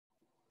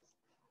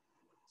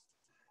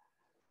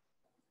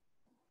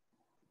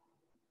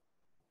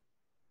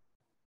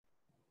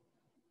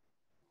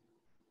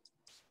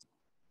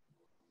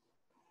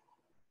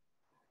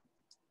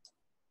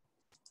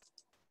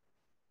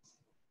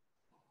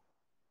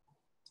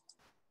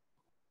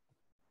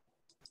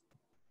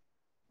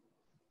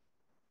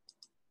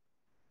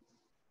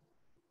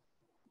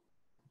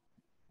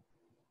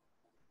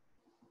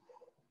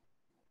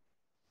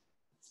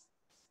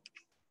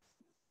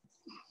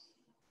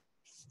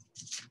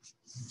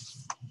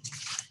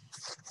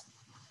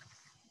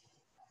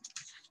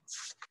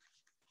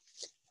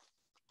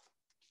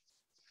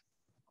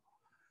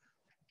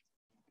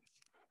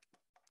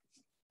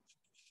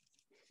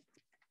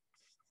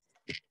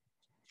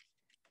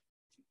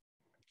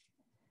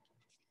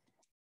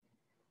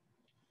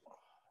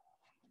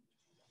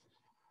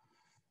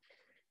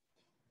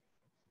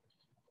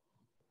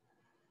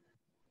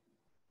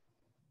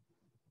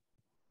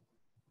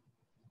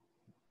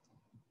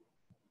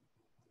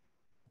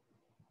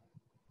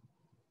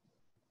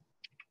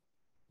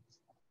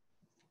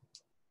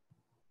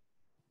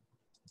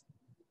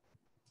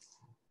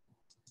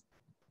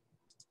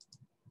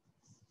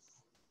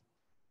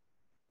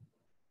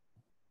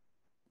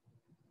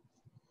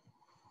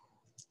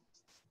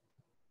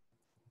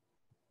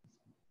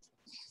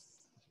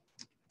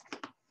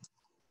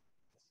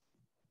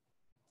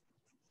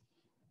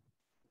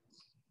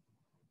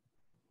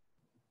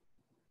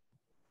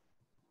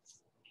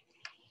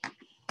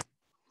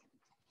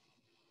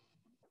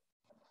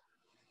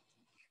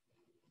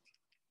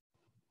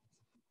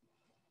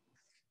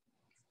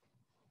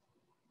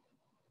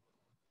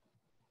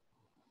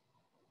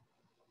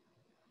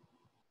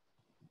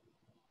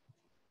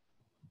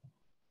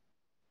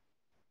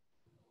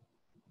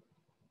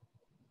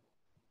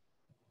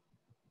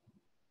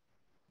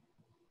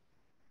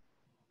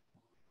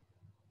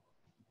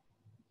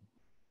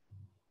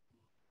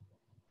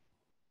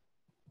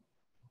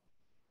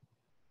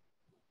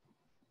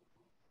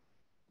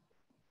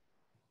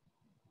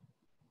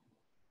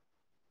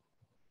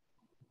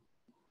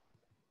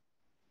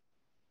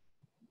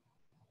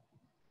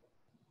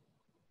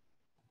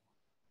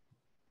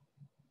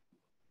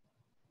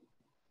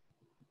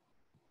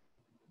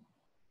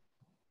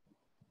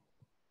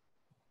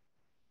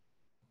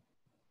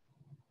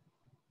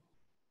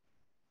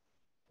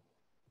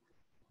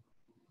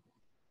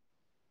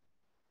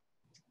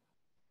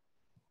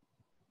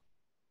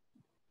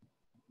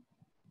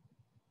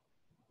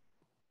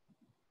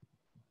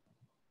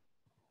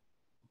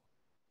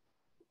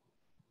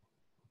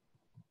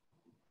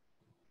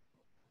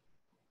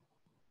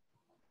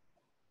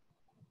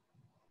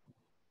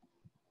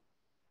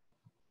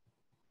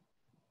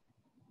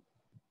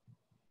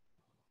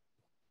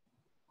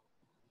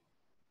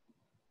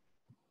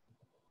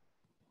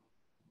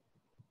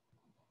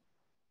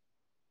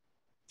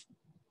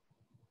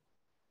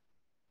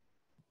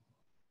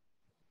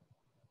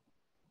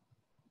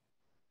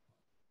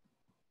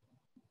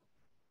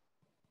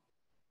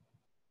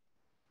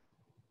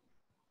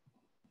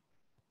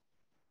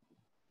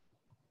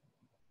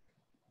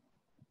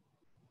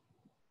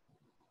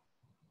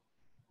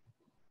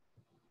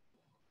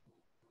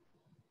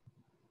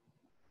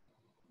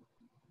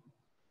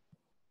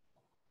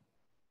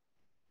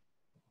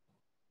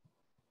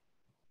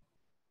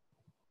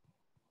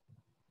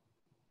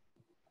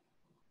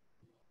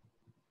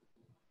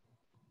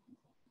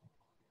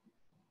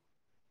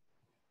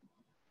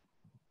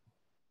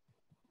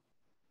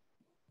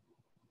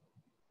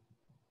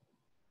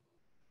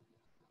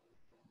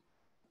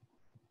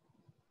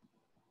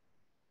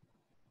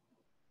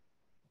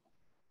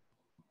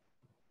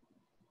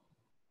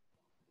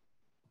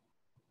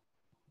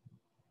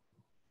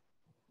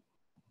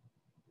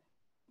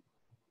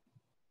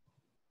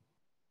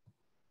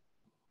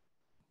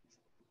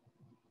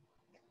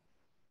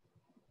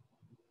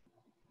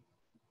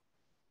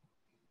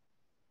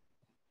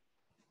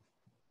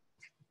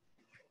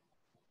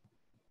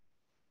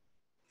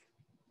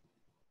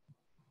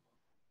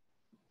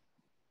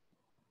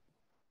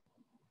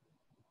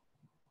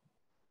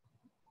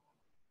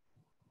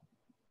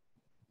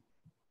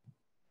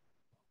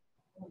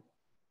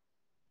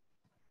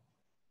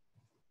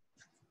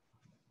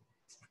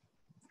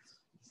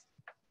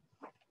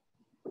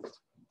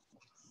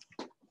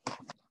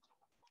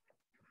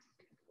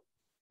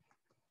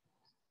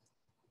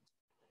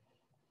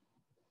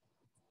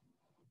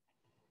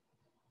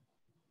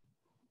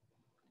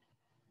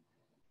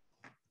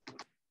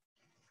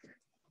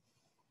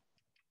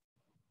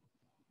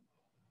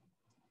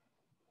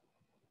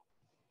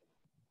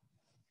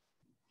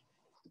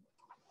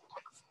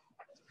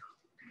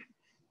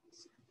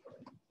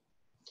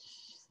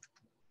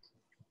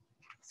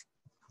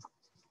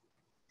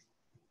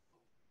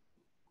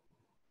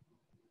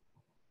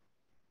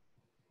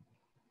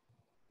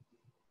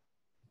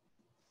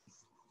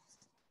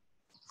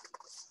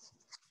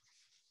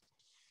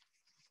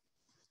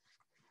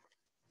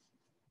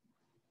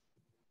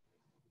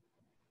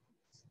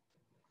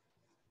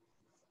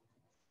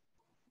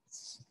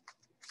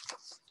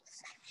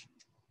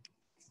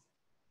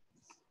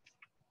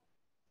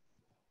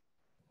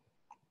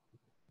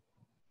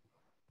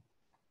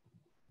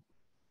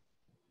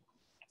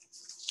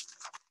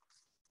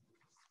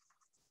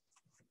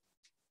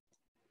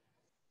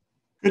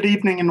Good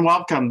evening and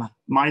welcome.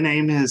 My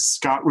name is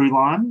Scott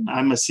Rulon.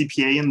 I'm a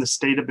CPA in the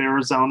state of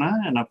Arizona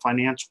and a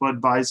financial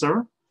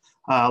advisor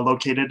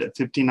located at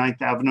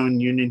 59th Avenue in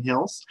Union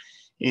Hills,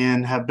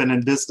 and have been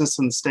in business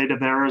in the state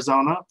of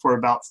Arizona for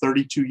about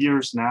 32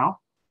 years now.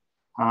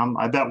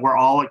 I bet we're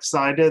all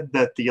excited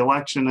that the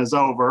election is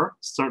over.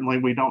 Certainly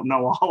we don't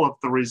know all of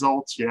the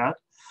results yet.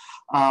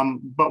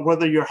 But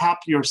whether you're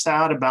happy or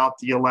sad about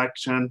the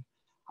election,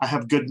 I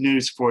have good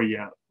news for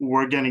you.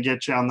 We're going to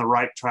get you on the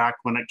right track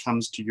when it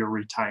comes to your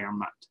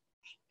retirement.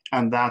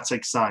 And that's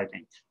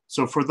exciting.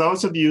 So for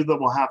those of you that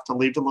will have to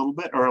leave a little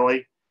bit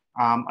early,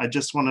 I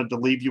just wanted to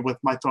leave you with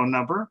my phone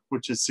number,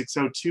 which is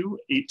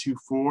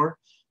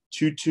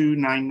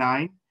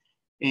 602-824-2299,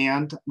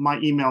 and my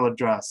email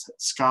address,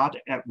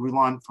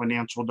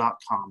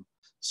 scott@rulonfinancial.com.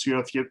 So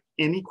if you have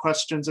any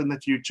questions in the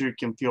future, you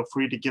can feel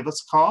free to give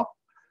us a call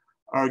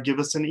or give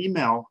us an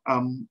email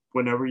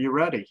whenever you're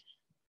ready.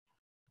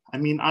 I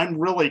mean, I'm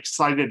really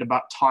excited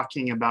about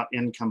talking about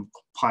income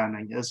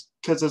planning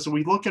because as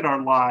we look at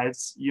our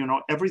lives, you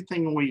know,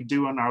 everything we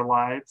do in our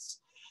lives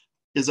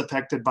is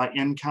affected by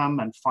income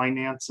and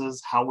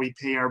finances, how we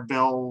pay our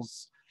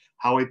bills,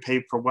 how we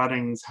pay for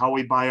weddings, how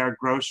we buy our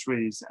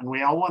groceries. And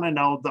we all want to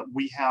know that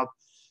we have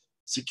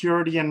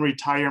security in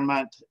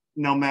retirement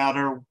no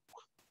matter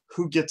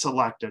who gets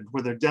elected,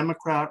 whether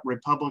Democrat,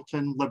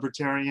 Republican,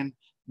 Libertarian,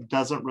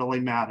 doesn't really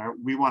matter.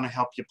 We want to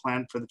help you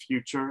plan for the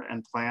future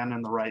and plan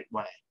in the right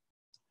way.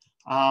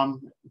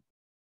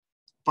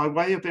 By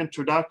way of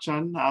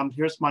introduction,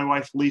 here's my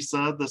wife,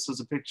 Lisa. This is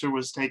a picture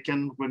was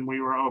taken when we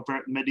were over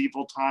at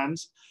medieval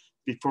times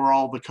before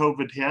all the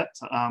COVID hit.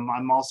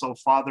 I'm also a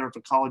father of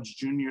a college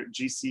junior at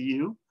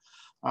GCU.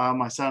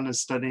 My son is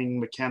studying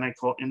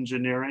mechanical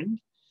engineering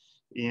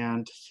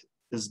and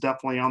is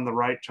definitely on the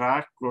right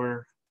track.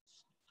 We're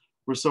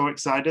so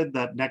excited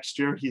that next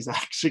year he's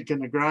actually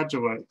going to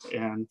graduate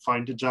and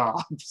find a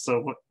job.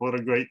 So what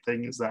a great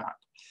thing is that?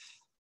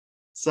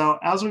 So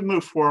as we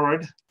move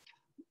forward,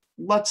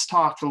 let's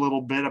talk a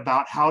little bit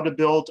about how to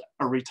build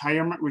a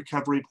retirement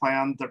recovery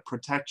plan that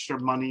protects your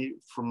money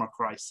from a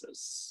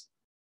crisis.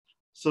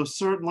 So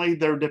certainly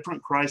there are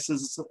different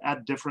crises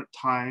at different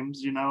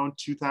times, you know,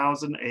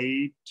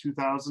 2008,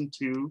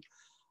 2002,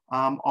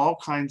 all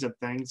kinds of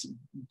things.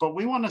 But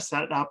we want to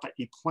set up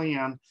a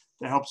plan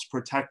that helps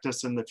protect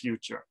us in the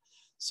future.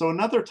 So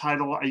another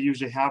title I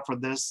usually have for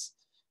this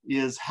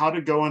is how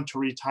to go into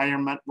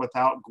retirement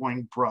without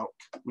going broke.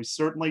 We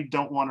certainly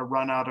don't want to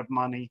run out of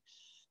money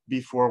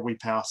before we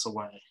pass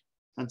away.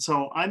 And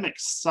so I'm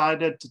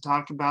excited to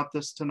talk about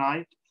this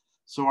tonight.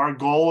 So our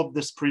goal of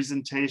this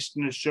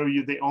presentation is to show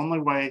you the only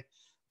way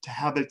to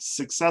have a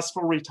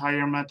successful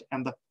retirement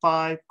and the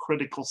 5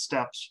 critical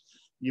steps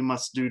you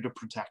must do to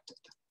protect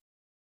it.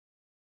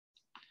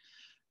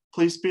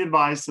 Please be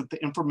advised that the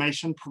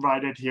information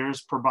provided here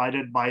is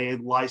provided by a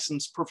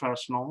licensed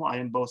professional. I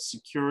am both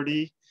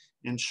security,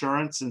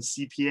 insurance, and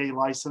CPA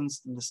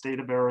licensed in the state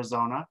of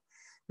Arizona.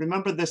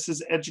 Remember, this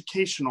is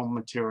educational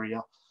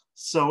material,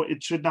 so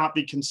it should not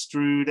be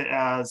construed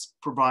as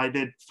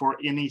provided for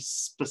any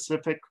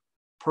specific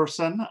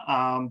person.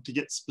 To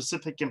get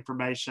specific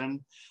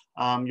information,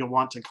 you'll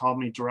want to call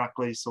me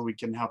directly so we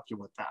can help you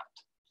with that.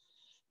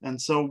 And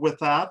so with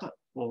that,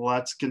 well,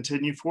 let's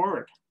continue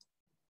forward.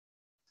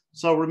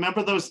 So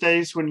remember those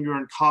days when you were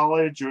in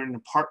college or in an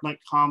apartment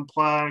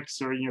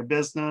complex or in your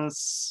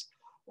business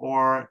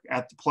or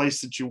at the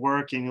place that you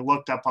work, and you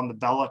looked up on the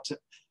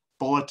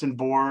bulletin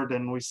board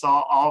and we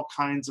saw all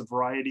kinds of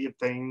variety of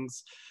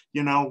things,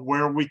 you know,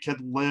 where we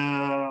could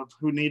live,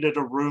 who needed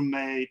a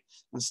roommate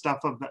and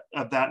stuff of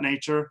that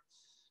nature.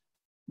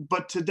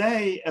 But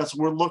today, as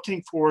we're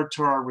looking forward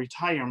to our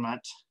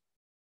retirement,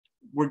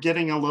 we're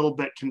getting a little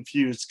bit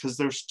confused because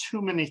there's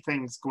too many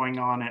things going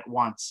on at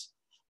once,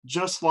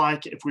 just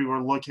like if we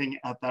were looking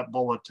at that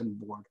bulletin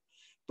board.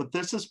 But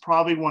this is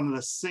probably one of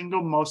the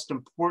single most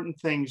important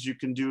things you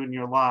can do in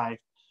your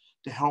life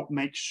to help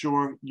make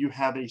sure you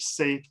have a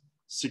safe,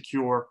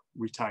 secure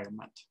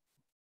retirement.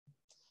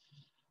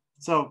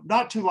 So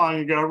not too long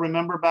ago,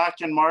 remember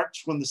back in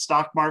March when the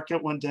stock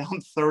market went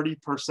down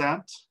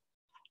 30%?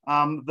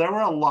 There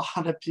were a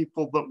lot of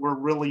people that were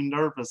really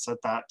nervous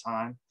at that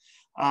time.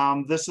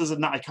 This is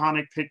an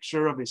iconic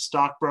picture of a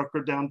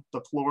stockbroker down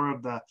the floor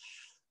of the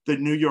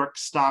New York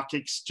Stock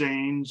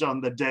Exchange on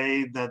the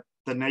day that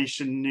the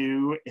nation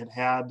knew it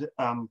had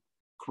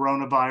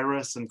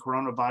coronavirus and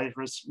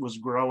coronavirus was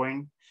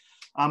growing.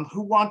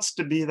 Who wants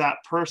to be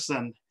that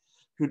person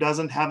who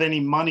doesn't have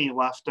any money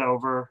left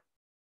over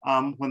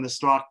when the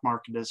stock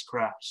market has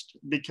crashed?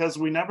 Because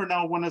we never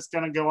know when it's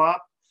going to go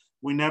up.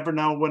 We never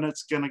know when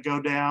it's going to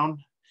go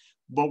down,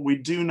 but we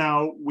do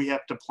know we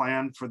have to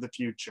plan for the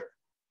future.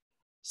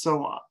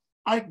 So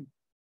I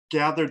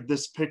gathered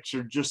this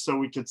picture just so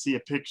we could see a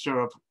picture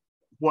of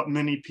what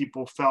many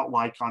people felt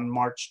like on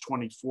March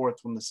 24th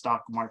when the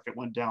stock market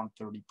went down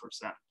 30%.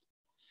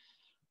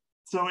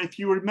 So if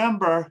you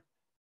remember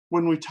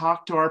when we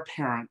talked to our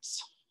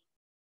parents,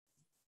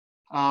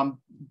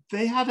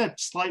 they had a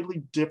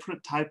slightly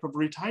different type of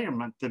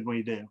retirement than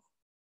we do.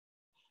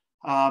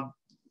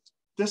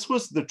 this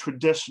was the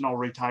traditional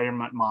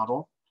retirement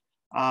model.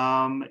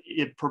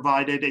 It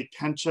provided a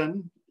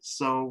pension.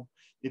 So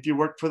if you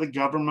worked for the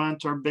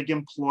government or a big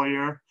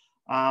employer,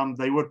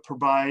 they would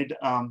provide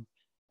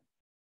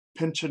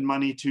pension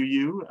money to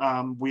you.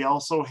 We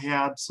also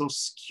had Social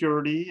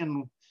Security,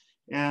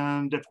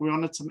 and if we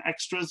wanted some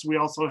extras, we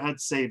also had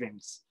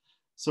savings.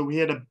 So we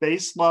had a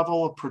base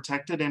level of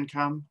protected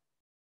income.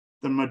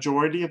 The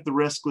majority of the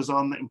risk was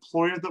on the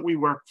employer that we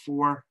worked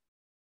for.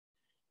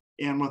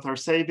 And with our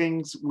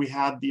savings, we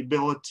had the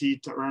ability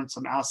to earn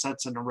some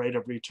assets and a rate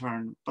of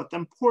return. But the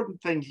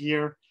important thing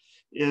here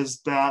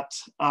is that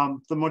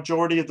the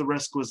majority of the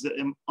risk was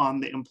on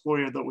the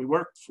employer that we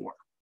worked for.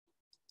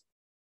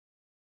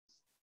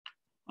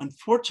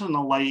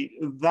 Unfortunately,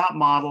 that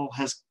model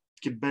has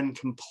been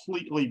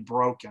completely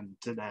broken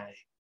today.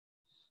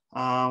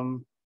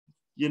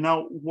 You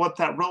know, what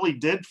that really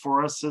did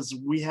for us is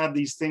we had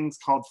these things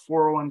called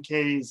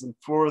 401ks and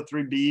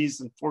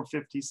 403bs and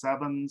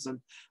 457s and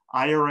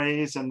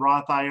IRAs and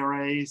Roth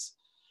IRAs.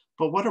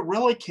 But what it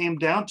really came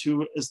down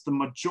to is the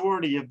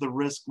majority of the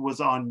risk was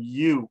on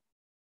you.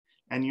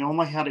 And you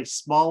only had a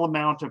small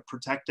amount of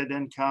protected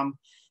income,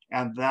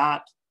 and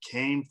that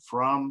came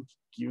from,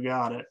 you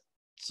got it,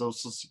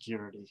 Social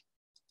Security.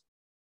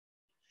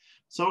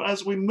 So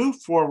as we move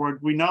forward,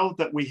 we know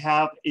that we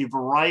have a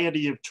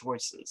variety of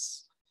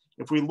choices.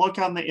 If we look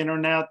on the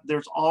internet,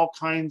 there's all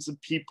kinds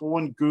of people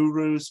and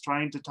gurus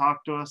trying to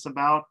talk to us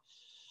about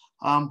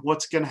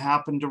what's going to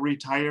happen to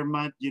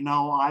retirement. You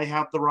know, I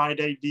have the right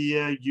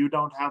idea, you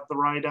don't have the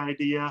right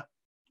idea.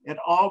 It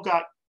all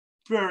got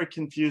very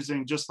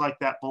confusing, just like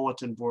that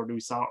bulletin board we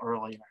saw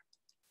earlier.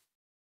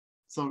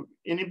 So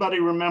anybody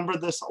remember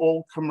this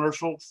old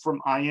commercial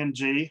from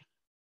ING?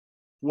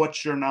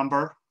 What's your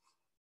number?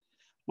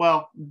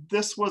 Well,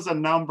 this was a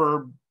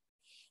number,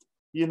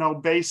 you know,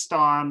 based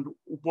on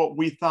what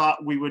we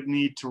thought we would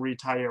need to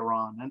retire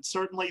on. And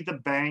certainly the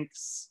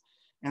banks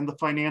and the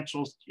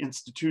financial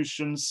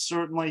institutions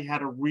certainly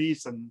had a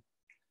reason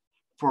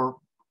for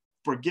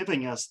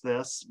giving us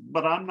this,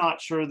 but I'm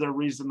not sure their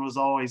reason was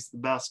always the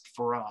best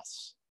for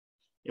us.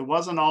 It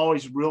wasn't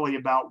always really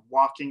about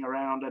walking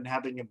around and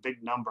having a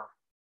big number.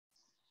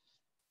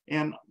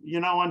 And,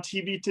 you know, on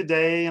TV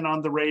today and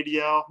on the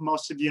radio,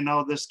 most of you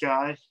know this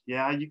guy.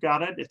 Yeah, you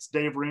got it. It's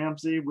Dave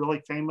Ramsey,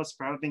 really famous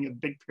for having a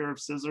big pair of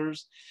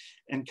scissors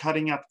and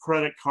cutting up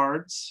credit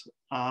cards.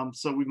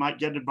 So we might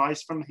get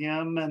advice from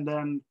him. And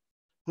then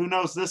who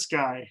knows this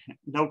guy?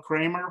 No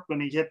Kramer,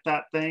 when he hit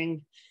that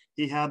thing,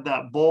 he had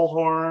that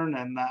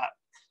bullhorn and that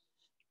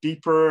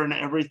beeper and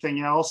everything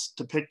else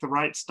to pick the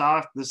right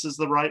stock. This is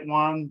the right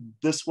one.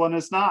 This one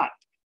is not.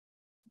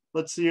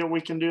 Let's see what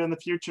we can do in the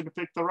future to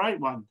pick the right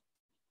one.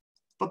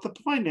 But the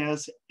point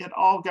is, it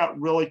all got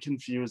really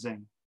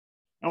confusing.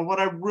 And what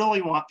I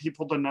really want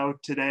people to know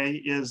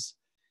today is,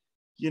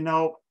 you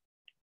know,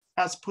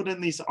 as put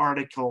in these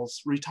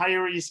articles,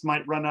 retirees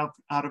might run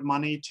out of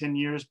money 10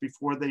 years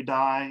before they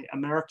die.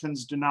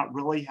 Americans do not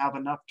really have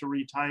enough to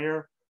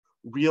retire,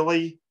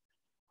 really.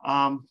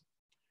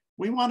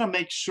 We want to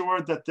make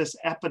sure that this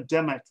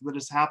epidemic that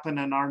has happened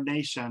in our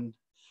nation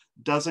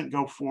doesn't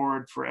go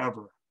forward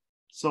forever.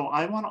 So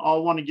I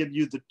all want to give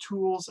you the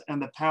tools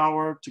and the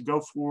power to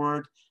go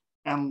forward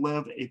and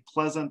live a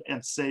pleasant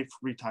and safe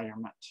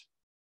retirement.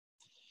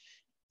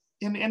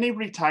 In any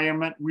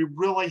retirement, we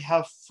really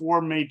have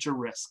four major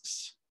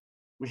risks.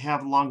 We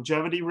have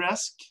longevity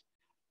risk,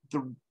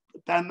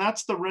 and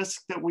that's the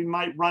risk that we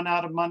might run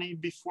out of money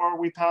before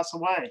we pass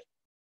away.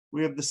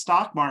 We have the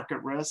stock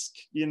market risk,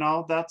 you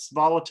know, that's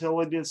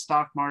volatility of the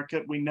stock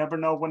market. We never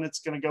know when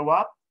it's going to go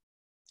up,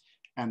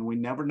 and we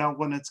never know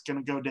when it's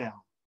going to go down.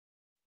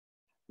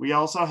 We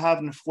also have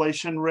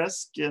inflation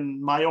risk.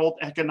 In my old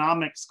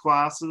economics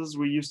classes,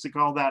 we used to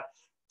call that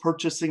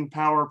purchasing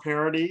power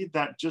parity.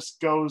 That just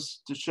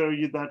goes to show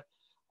you that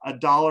a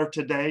dollar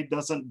today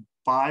doesn't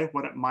buy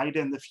what it might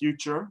in the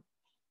future.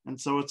 And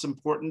so it's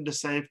important to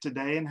save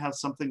today and have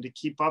something to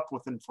keep up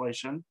with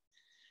inflation.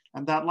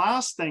 And that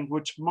last thing,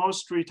 which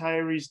most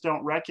retirees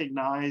don't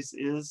recognize,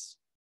 is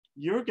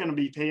you're going to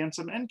be paying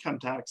some income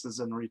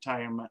taxes in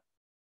retirement,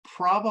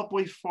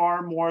 probably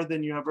far more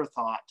than you ever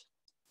thought.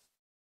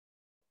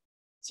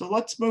 So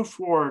let's move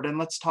forward and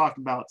let's talk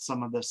about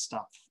some of this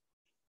stuff.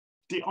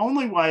 The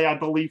only way I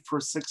believe for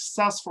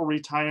successful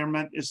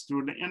retirement is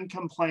through an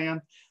income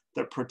plan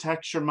that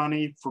protects your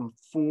money from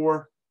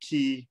four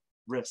key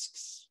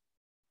risks.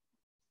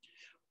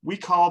 We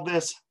call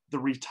this the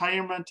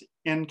retirement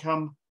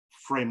income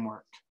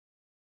framework.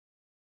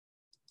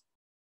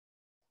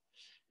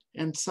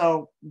 And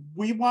so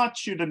we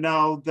want you to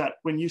know that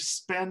when you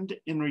spend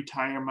in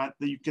retirement,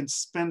 that you can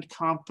spend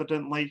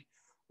confidently,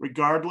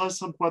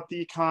 regardless of what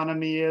the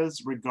economy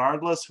is,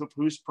 regardless of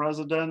who's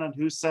president and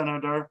who's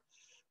senator.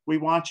 We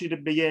want you to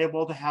be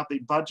able to have a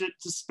budget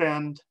to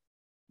spend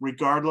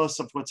regardless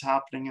of what's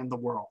happening in the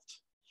world.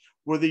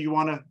 Whether you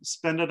want to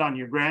spend it on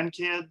your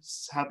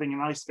grandkids, having a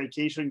nice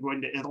vacation,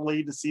 going to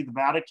Italy to see the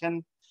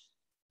Vatican,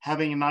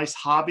 having a nice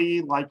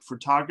hobby like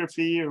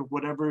photography or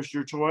whatever is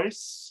your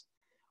choice,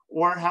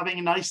 or having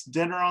a nice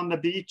dinner on the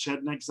beach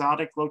at an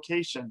exotic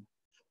location.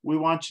 We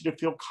want you to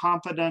feel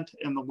confident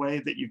in the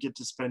way that you get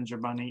to spend your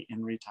money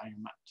in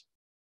retirement.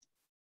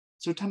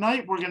 So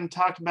tonight we're going to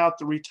talk about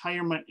the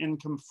retirement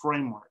income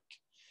framework.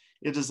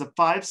 It is a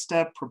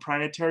 5-step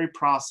proprietary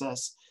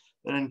process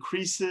that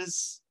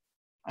increases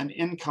an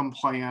income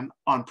plan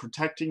on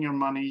protecting your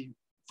money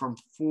from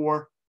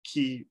 4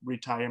 key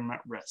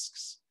retirement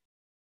risks.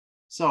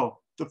 So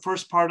the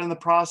first part in the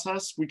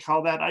process, we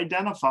call that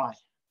identify,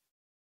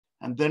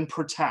 and then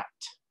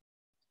protect,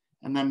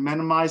 and then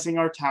minimizing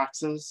our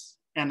taxes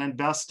and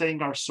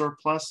investing our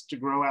surplus to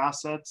grow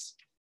assets,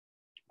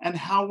 and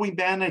how we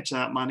manage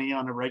that money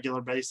on a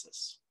regular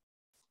basis.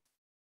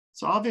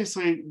 So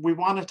obviously we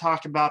want to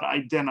talk about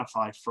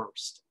identify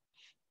first.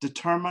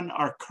 Determine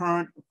our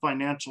current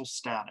financial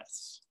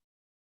status.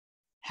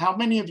 How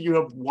many of you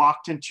have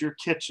walked into your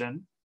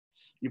kitchen,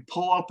 you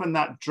pull open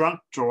that junk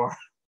drawer,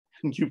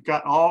 and you've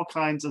got all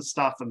kinds of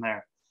stuff in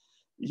there?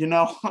 You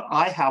know,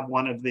 I have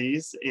one of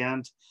these,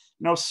 and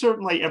you know,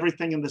 certainly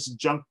everything in this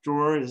junk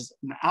drawer is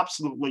an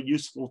absolutely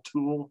useful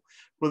tool,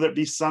 whether it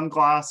be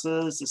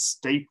sunglasses, a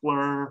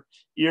stapler,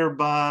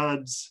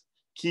 earbuds,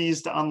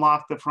 keys to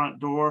unlock the front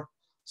door.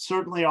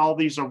 Certainly all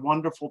these are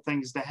wonderful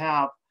things to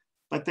have,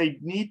 but they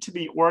need to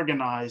be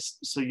organized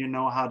so you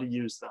know how to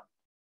use them.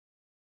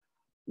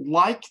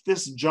 Like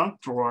this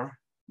junk drawer,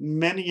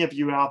 many of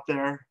you out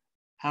there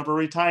have a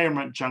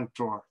retirement junk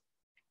drawer.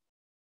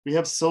 We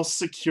have Social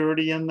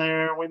Security in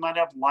there. We might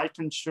have life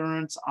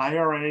insurance,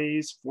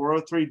 IRAs,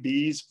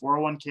 403Bs,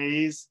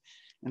 401Ks,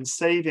 and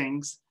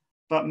savings,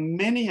 but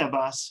many of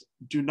us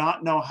do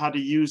not know how to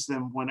use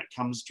them when it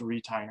comes to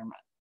retirement.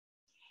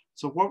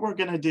 So what we're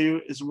going to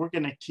do is we're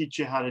going to teach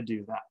you how to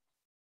do that.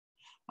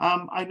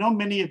 I know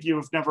many of you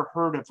have never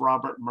heard of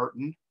Robert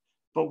Merton,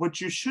 but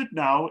what you should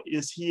know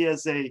is he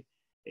is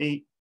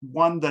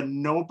won the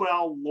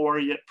Nobel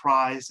Laureate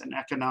Prize in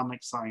Economic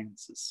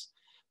Sciences.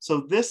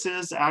 So this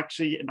is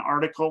actually an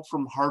article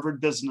from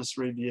Harvard Business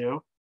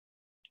Review.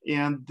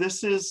 And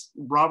this is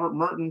Robert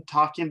Merton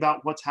talking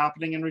about what's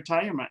happening in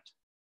retirement.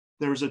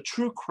 There's a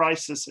true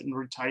crisis in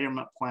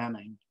retirement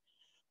planning.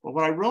 But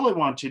what I really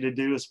want you to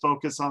do is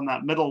focus on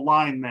that middle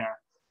line there.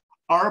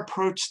 Our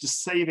approach to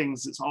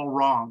savings is all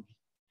wrong.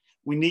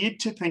 We need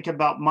to think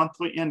about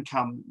monthly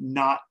income,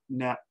 not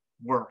net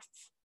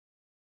worth.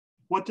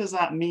 What does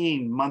that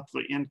mean,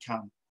 monthly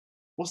income?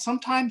 Well,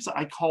 sometimes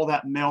I call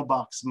that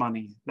mailbox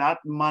money. That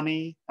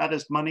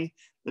is money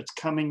that's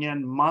coming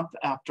in month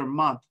after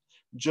month,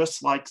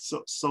 just like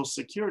Social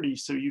Security,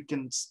 so you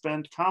can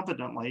spend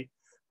confidently,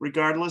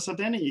 regardless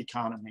of any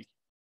economy.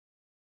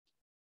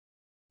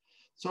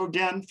 So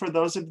again, for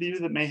those of you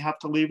that may have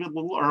to leave a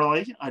little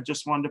early, I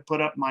just wanted to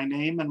put up my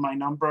name and my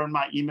number and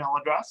my email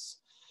address.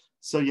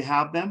 So you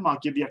have them. I'll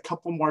give you a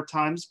couple more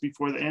times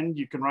before the end.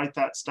 You can write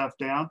that stuff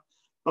down,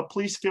 but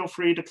please feel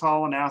free to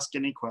call and ask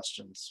any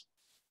questions.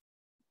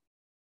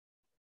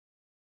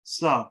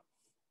 So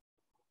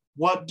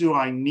what do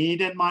I need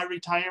in my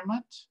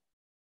retirement?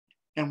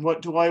 And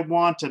what do I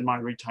want in my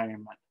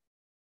retirement?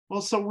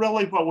 Well, so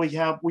really what we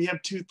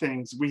have 2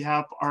 things. We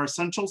have our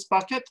essentials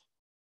bucket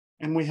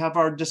and we have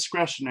our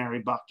discretionary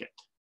bucket.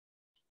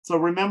 So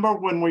remember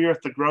when we were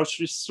at the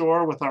grocery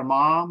store with our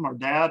mom or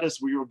dad as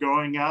we were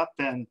growing up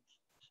and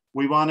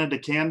we wanted a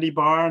candy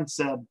bar and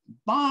said,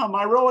 "Mom,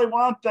 I really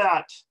want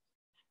that."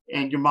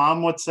 And your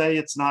mom would say,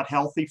 "It's not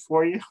healthy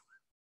for you."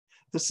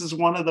 This is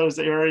one of those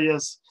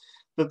areas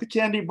that the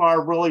candy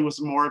bar really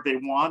was more of a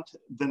want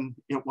than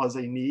it was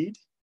a need.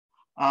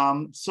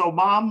 So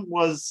mom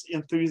was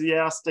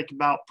enthusiastic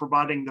about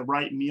providing the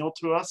right meal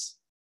to us.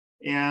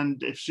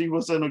 And if she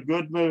was in a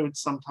good mood,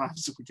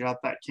 sometimes we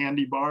got that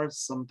candy bar,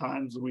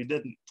 sometimes we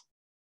didn't.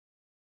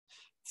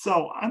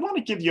 So I want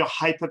to give you a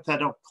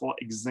hypothetical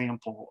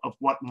example of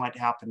what might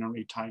happen in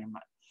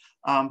retirement.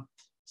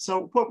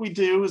 So what we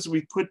do is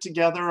we put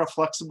together a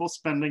flexible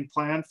spending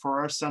plan for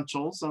our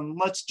essentials, and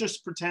let's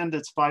just pretend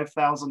it's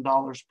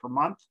 $5,000 per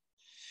month.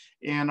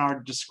 And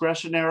our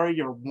discretionary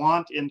or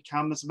want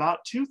income is about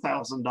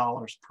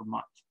 $2,000 per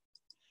month.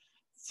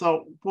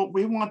 So what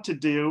we want to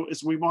do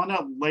is we want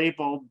to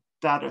label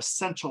that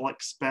essential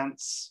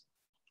expense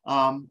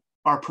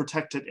our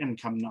protected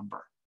income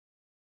number.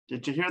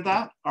 Did you hear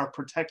that? Our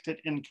protected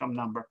income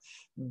number.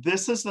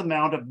 This is the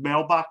amount of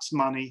mailbox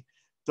money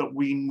that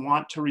we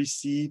want to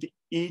receive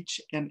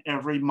each and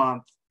every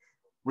month,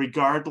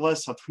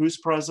 regardless of who's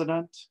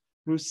president,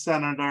 who's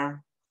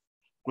senator,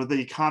 whether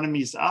the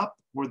economy's up,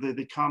 whether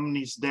the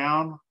economy's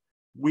down.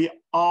 We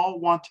all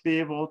want to be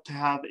able to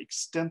have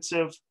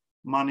extensive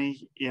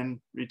money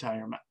in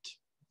retirement.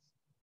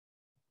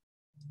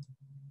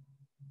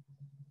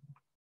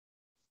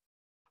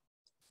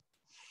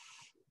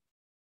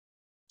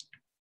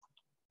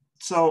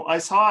 So I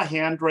saw a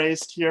hand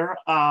raised here.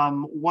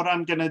 What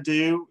I'm gonna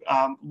do,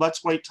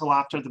 let's wait till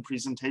after the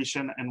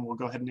presentation and we'll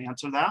go ahead and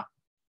answer that.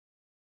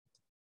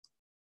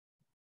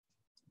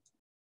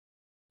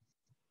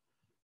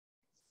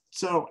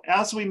 So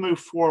as we move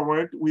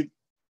forward, we've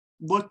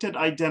looked at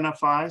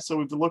identify. So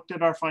we've looked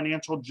at our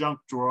financial junk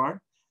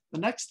drawer. The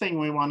next thing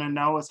we want to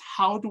know is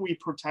how do we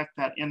protect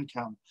that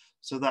income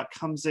so that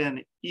comes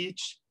in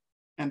each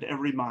and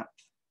every month?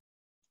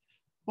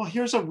 Well,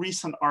 here's a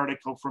recent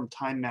article from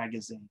Time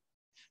magazine.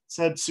 It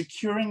said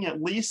securing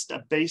at least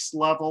a base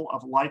level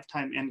of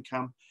lifetime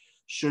income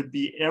should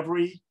be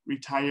every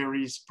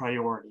retiree's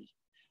priority,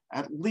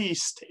 at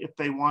least if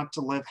they want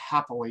to live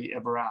happily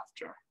ever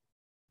after.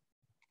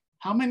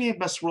 How many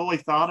of us really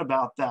thought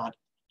about that?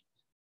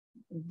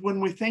 When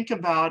we think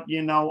about,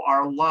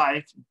 our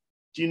life,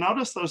 do you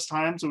notice those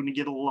times when you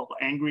get a little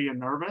angry and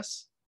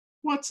nervous?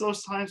 What's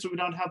those times when we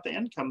don't have the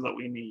income that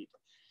we need?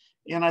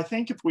 And I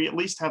think if we at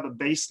least have a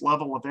base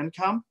level of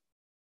income,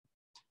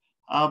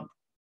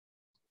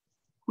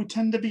 we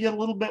tend to be a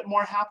little bit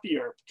more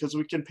happier because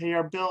we can pay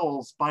our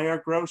bills, buy our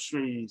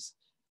groceries,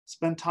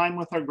 spend time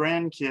with our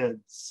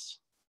grandkids.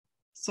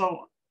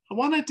 So I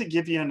wanted to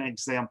give you an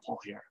example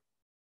here.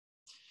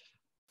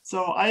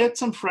 So I had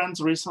some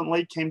friends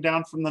recently came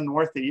down from the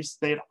Northeast.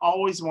 They'd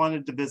always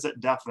wanted to visit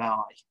Death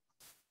Valley.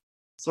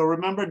 So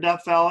remember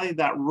Death Valley,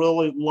 that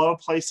really low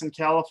place in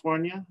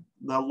California,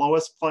 the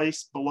lowest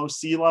place below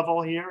sea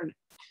level here,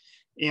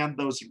 and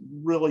those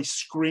really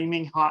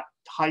screaming hot,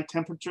 high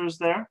temperatures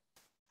there?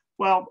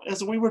 Well,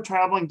 as we were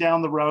traveling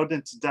down the road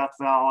into Death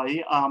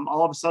Valley,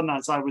 all of a sudden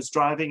as I was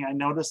driving, I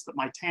noticed that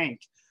my tank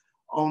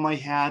only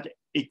had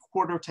a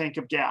quarter tank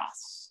of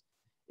gas.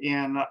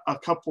 And a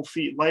couple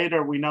feet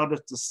later, we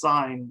noticed the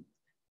sign,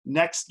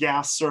 next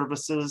gas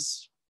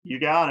services, you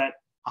got it,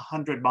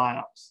 100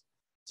 miles.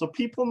 So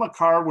people in the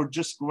car were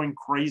just going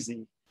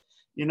crazy.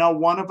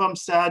 One of them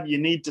said, you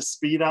need to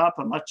speed up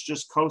and let's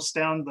just coast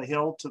down the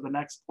hill to the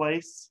next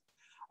place.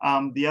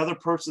 The other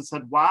person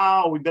said,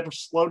 wow, we better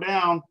slow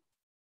down.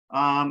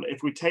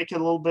 If we take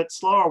it a little bit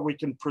slower, we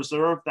can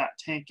preserve that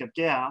tank of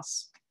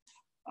gas.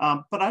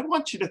 But I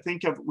want you to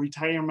think of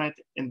retirement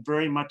in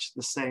very much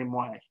the same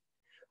way.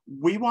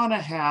 We want to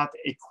have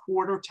a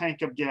quarter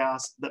tank of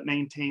gas that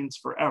maintains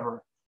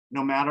forever,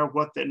 no matter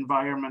what the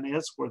environment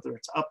is, whether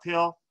it's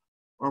uphill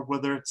or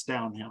whether it's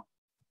downhill.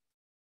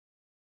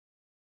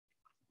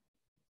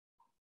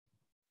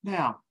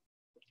 Now,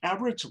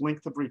 average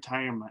length of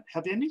retirement.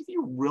 Have any of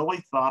you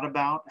really thought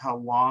about how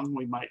long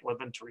we might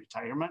live into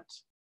retirement?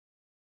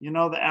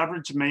 The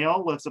average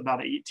male lives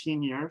about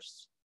 18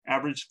 years,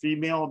 average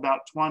female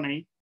about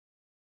 20.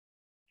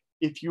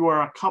 If you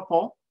are a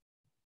couple,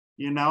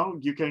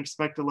 you can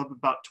expect to live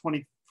about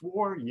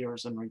 24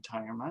 years in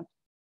retirement.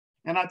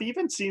 And I've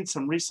even seen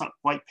some recent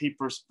white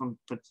papers from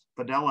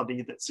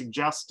Fidelity that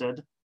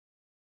suggested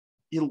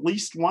at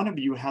least one of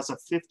you has a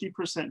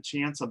 50%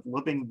 chance of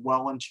living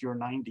well into your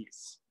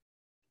 90s.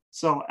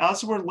 So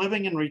as we're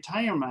living in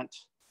retirement,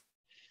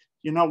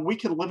 we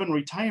could live in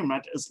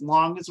retirement as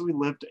long as we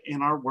lived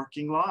in our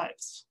working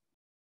lives.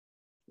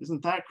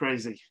 Isn't that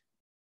crazy?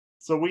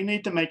 So we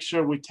need to make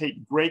sure we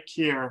take great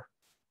care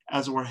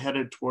as we're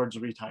headed towards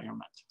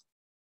retirement.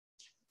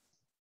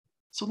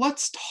 So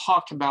let's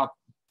talk about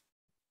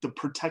the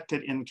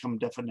protected income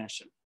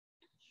definition.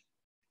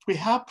 If we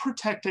have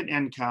protected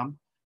income,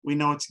 we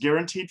know it's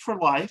guaranteed for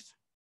life.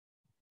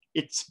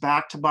 It's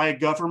backed by a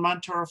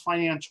government or a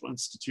financial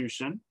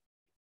institution.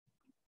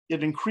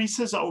 It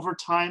increases over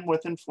time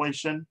with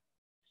inflation,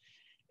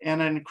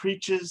 and it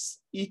increases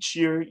each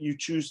year you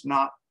choose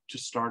not to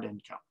start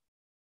income.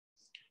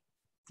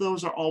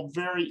 Those are all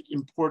very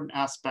important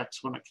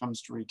aspects when it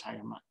comes to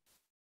retirement.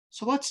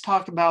 So let's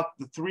talk about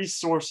the three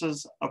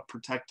sources of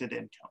protected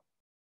income: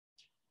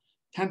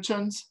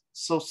 pensions,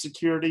 Social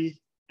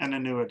Security, and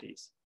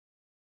annuities.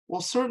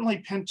 Well, certainly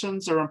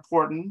pensions are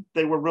important.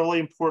 They were really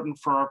important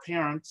for our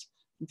parents.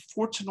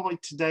 Unfortunately,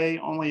 today,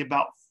 only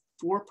about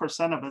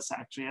 4% of us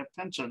actually have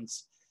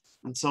pensions.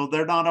 And so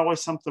they're not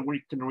always something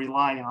we can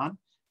rely on.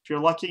 If you're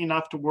lucky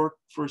enough to work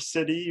for a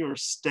city or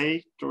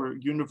state or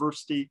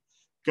university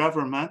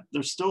government,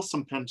 there's still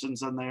some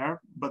pensions in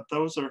there, but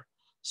those are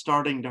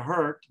starting to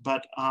hurt.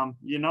 But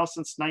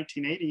since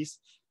 1980s,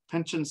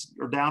 pensions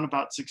are down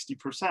about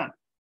 60%.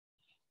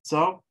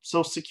 So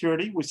Social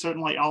Security, we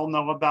certainly all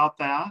know about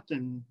that.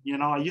 And,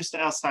 I used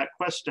to ask that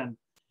question,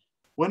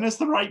 when is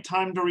the right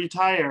time to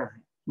retire?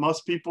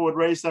 Most people would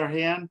raise their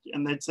hand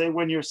and they'd say,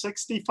 when you're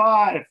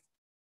 65.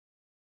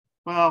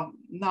 Well,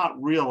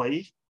 not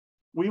really.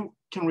 We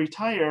can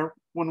retire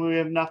when we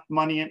have enough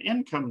money and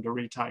income to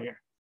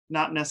retire,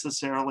 not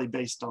necessarily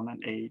based on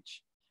an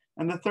age.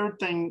 And the third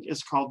thing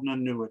is called an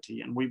annuity,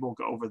 and we will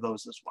go over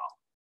those as well.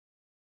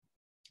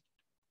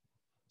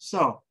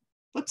 So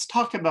let's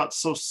talk about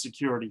Social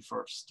Security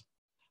first.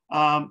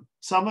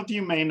 Some of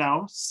you may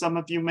know, some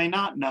of you may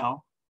not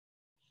know,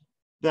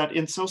 that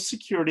in Social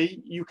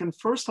Security, you can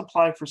first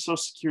apply for Social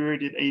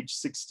Security at age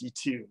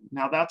 62.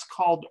 Now that's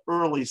called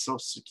early Social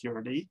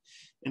Security.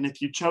 And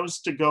if you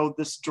chose to go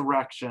this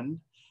direction,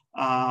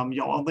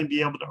 you'll only be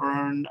able to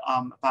earn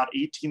about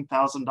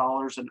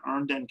 $18,000 in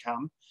earned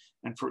income.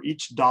 And for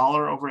each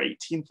dollar over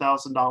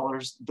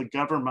 $18,000, the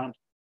government,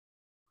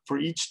 for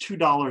each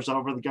 $2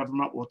 over, the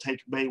government will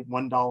take away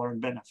 $1 in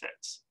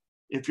benefits.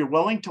 If you're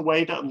willing to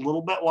wait a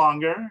little bit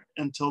longer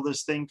until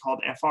this thing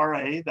called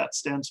FRA, that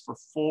stands for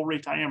full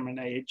retirement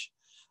age,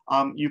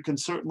 you can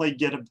certainly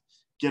get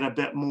a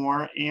bit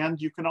more,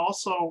 and you can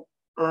also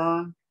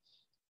earn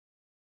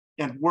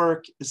and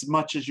work as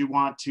much as you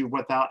want to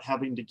without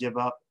having to give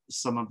up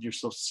some of your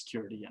Social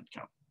Security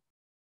income.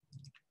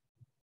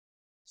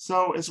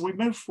 So as we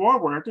move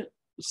forward,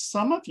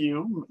 some of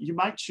you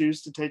might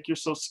choose to take your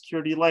Social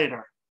Security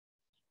later.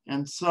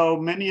 And so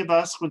many of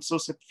us, when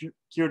Social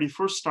Security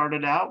first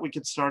started out, we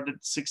could start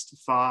at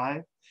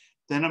 65,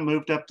 then it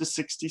moved up to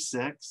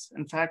 66.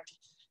 In fact,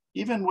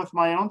 even with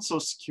my own Social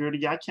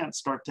Security, I can't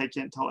start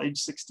taking it until age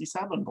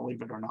 67,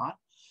 believe it or not.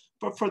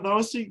 But for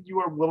those of you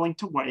who are willing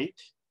to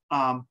wait,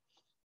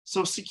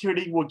 Social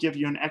Security will give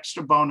you an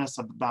extra bonus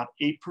of about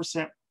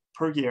 8%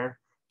 per year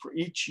for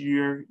each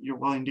year you're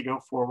willing to go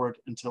forward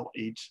until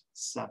age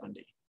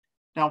 70.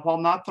 Now, while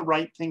not the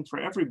right thing for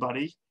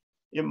everybody,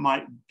 it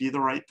might be the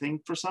right thing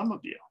for some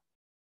of you.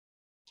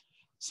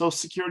 Social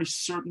Security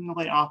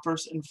certainly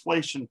offers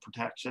inflation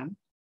protection.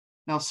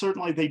 Now,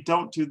 certainly they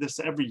don't do this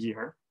every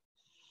year,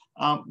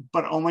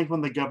 but only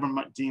when the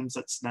government deems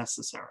it's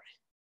necessary.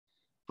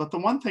 But the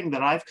one thing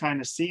that I've kind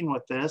of seen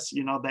with this,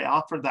 they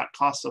offer that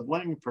cost of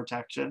living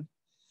protection,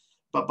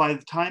 but by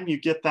the time you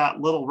get that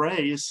little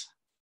raise,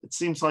 it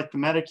seems like the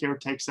Medicare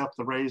takes up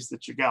the raise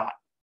that you got.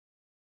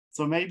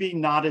 So maybe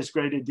not as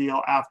great a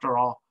deal after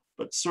all,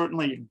 but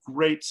certainly a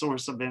great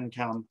source of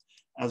income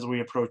as we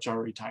approach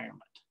our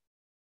retirement.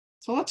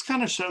 So let's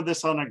kind of show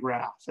this on a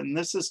graph, and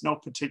this is no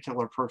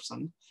particular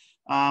person.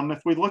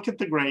 If we look at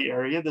the gray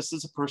area, this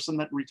is a person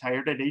that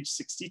retired at age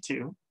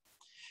 62,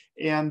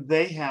 and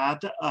they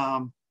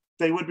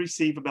would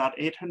receive about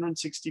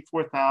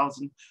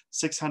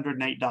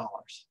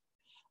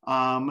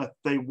 $864,608. If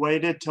they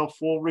waited till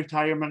full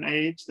retirement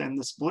age, then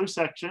this blue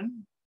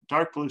section,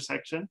 dark blue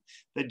section,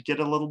 they'd get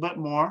a little bit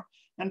more.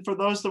 And for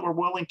those that were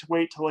willing to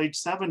wait till age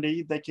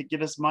 70, they could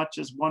get as much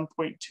as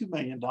 $1.2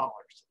 million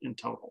in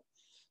total.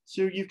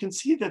 So you can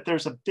see that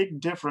there's a big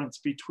difference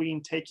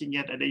between taking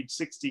it at age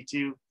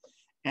 62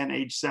 and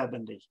age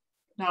 70.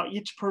 Now,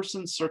 each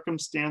person's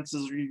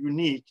circumstances are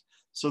unique,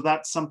 so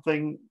that's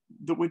something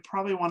that we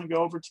probably want to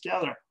go over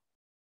together.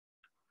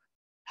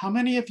 How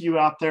many of you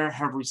out there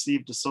have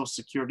received a Social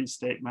Security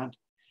statement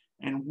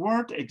and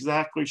weren't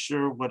exactly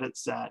sure what it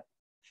said?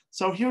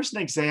 So here's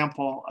an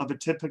example of a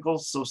typical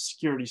Social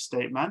Security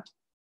statement.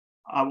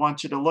 I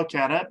want you to look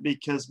at it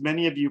because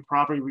many of you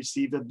probably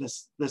received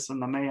this in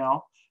the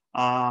mail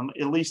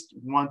at least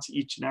once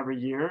each and every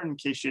year. In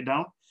case you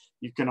don't,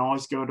 you can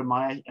always go to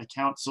my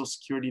account,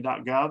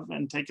 socialsecurity.gov,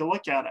 and take a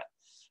look at it.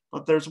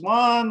 But there's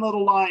one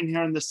little line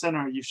here in the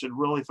center you should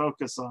really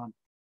focus on.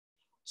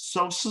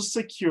 Social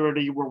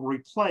Security will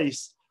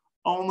replace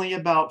only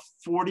about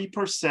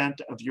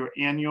 40% of your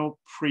annual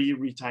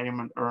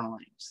pre-retirement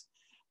earnings.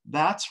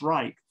 That's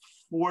right,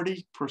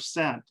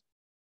 40%.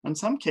 In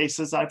some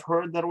cases, I've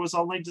heard that it was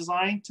only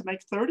designed to make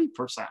 30%.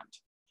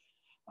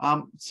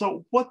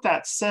 So what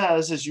that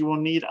says is you will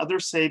need other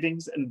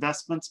savings,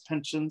 investments,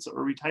 pensions,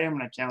 or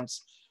retirement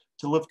accounts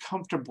to live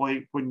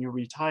comfortably when you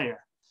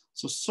retire.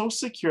 So Social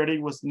Security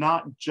was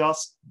not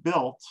just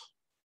built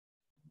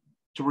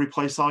to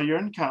replace all your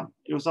income.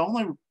 It was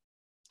only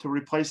to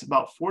replace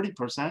about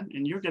 40%,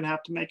 and you're gonna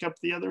have to make up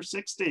the other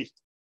 60.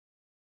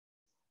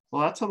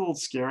 Well, that's a little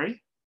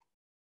scary.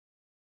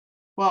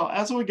 Well,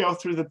 as we go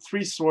through the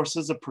three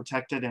sources of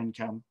protected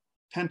income,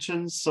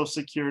 pensions, Social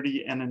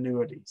Security, and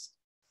annuities.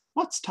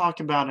 Let's talk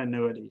about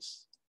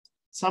annuities.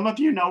 Some of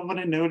you know what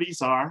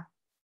annuities are.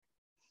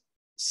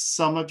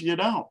 Some of you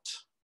don't.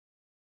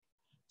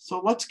 So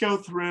let's go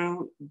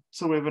through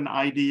so we have an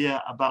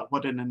idea about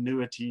what an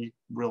annuity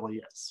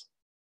really is.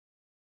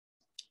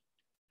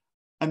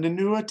 An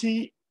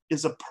annuity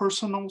is a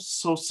personal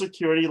Social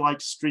Security-like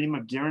stream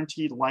of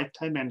guaranteed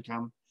lifetime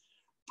income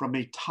from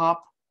a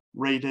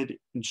top-rated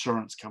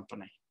insurance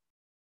company.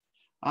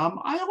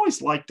 I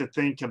always like to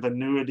think of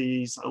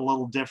annuities a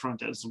little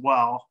different as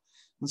well.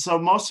 And so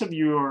most of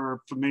you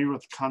are familiar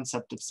with the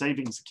concept of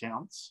savings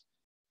accounts.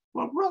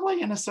 Well,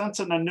 really, in a sense,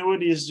 an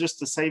annuity is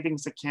just a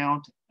savings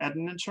account at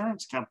an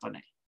insurance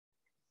company.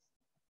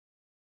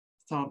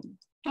 So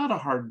not a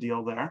hard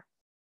deal there.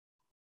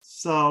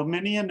 So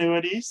many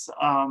annuities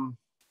are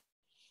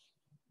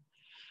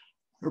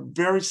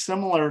very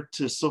similar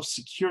to Social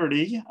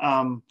Security.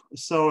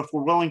 So if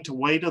we're willing to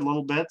wait a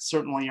little bit,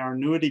 certainly our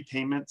annuity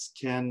payments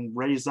can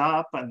raise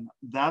up, and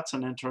that's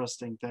an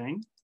interesting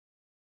thing.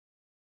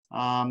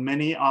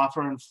 Many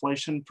offer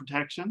inflation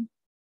protection.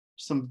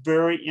 Some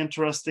very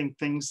interesting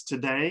things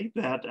today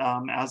that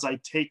as I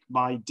take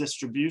my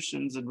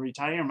distributions in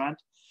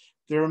retirement,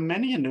 there are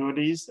many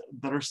annuities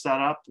that are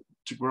set up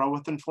to grow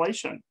with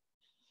inflation.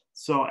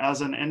 So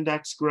as an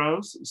index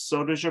grows,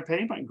 so does your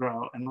payment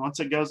grow. And once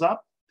it goes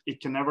up, it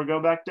can never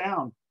go back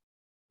down.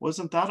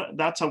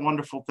 That's a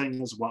wonderful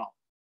thing as well.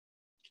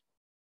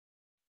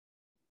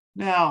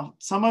 Now,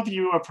 some of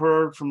you have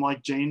heard from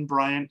like Jane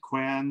Bryant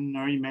Quinn,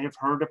 or you may have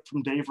heard it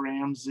from Dave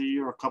Ramsey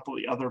or a couple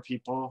of other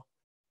people,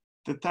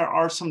 that there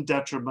are some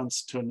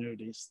detriments to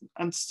annuities.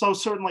 And so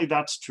certainly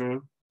that's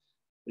true.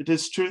 It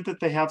is true that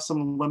they have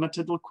some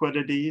limited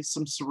liquidity,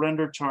 some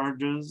surrender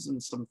charges,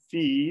 and some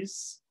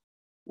fees.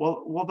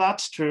 Well,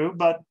 that's true,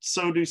 but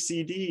so do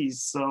CDs.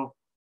 So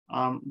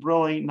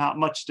really not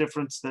much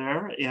difference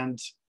there. And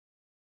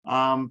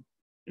um,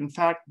 in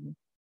fact,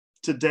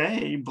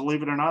 today,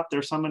 believe it or not,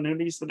 there's some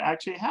annuities that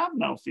actually have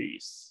no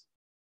fees.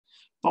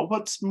 But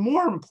what's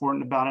more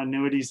important about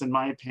annuities, in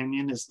my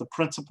opinion, is the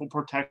principal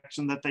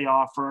protection that they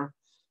offer,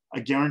 a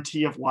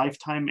guarantee of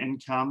lifetime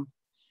income,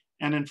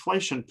 and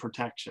inflation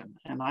protection.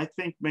 And I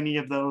think many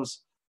of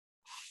those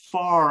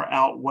far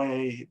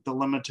outweigh the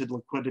limited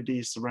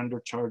liquidity,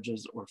 surrender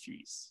charges, or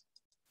fees.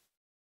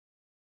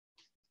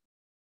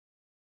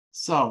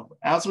 So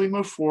as we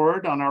move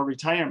forward on our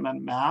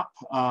retirement map,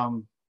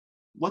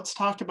 let's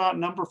talk about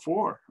number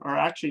 4, or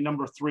actually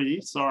number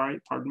 3, sorry,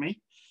 pardon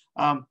me,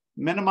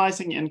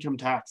 minimizing income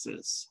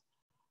taxes.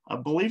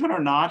 Believe it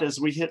or not, as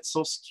we hit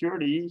Social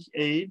Security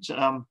age,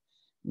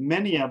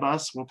 many of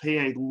us will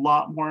pay a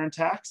lot more in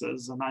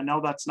taxes. And I know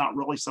that's not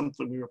really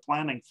something we were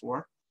planning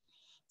for.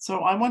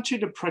 So I want you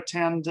to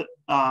pretend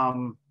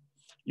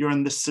you're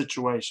in this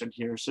situation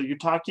here. So you're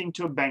talking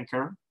to a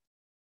banker,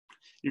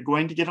 you're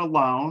going to get a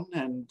loan,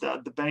 and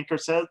the banker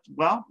says,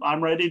 well,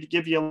 I'm ready to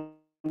give you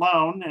a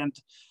loan, and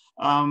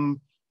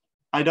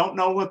I don't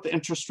know what the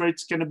interest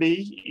rate's going to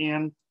be,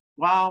 and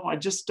wow, I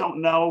just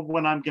don't know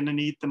when I'm going to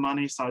need the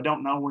money, so I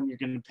don't know when you're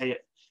going to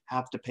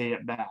have to pay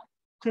it back.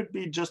 Could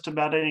be just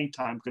about any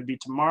time, could be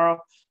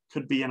tomorrow,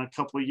 could be in a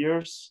couple of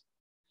years.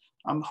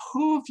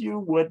 Who of you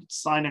would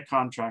sign a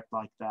contract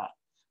like that?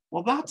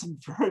 Well, that's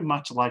very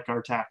much like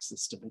our tax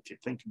system, if you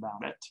think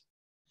about it.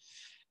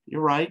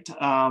 You're right.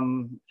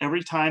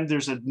 Every time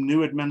there's a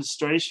new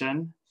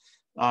administration,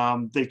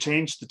 they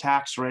change the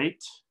tax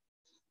rate.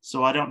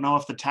 So I don't know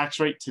if the tax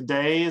rate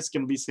today is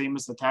going to be the same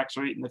as the tax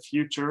rate in the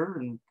future.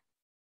 And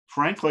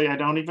frankly, I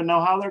don't even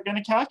know how they're going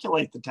to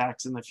calculate the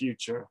tax in the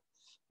future.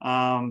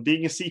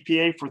 Being a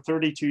CPA for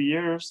 32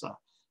 years,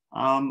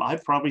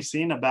 I've probably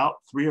seen about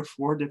 3 or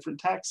 4 different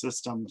tax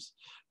systems,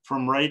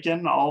 from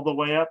Reagan all the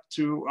way up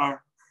to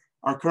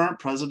our current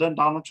president,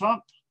 Donald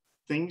Trump.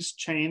 Things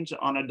change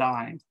on a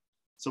dime.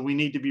 So we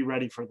need to be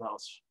ready for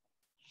those.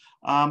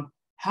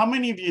 How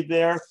many of you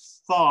there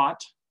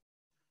thought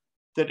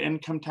that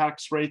income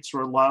tax rates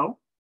were low?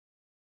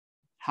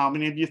 How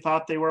many of you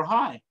thought they were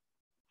high?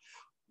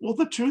 Well,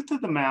 the truth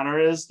of the matter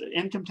is that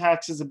income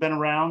taxes have been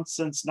around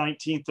since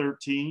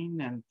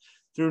 1913 and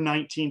through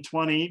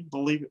 1920,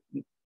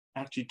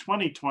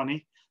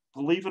 2020,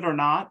 believe it or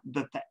not,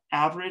 that the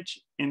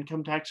average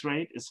income tax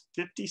rate is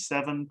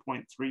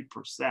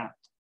 57.3%.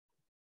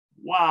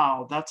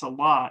 Wow, that's a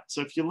lot.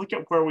 So if you look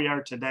at where we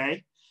are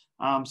today,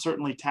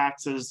 certainly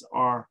taxes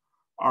are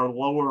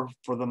lower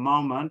for the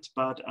moment,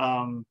 but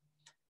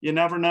you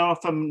never know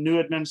if a new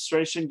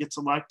administration gets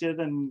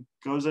elected and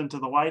goes into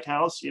the White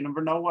House. You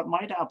never know what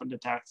might happen to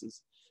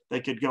taxes.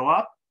 They could go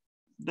up,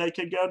 they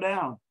could go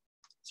down.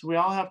 So we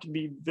all have to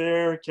be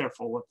very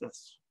careful with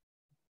this.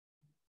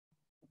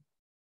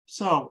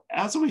 So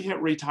as we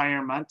hit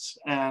retirement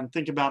and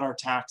think about our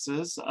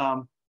taxes,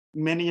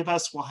 many of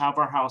us will have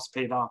our house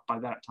paid off by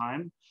that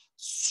time.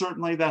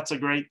 Certainly that's a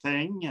great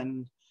thing.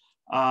 And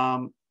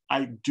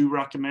I do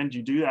recommend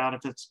you do that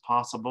if it's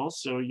possible.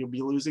 So you'll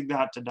be losing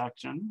that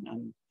deduction.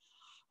 And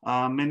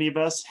many of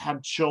us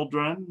have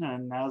children,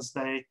 and as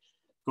they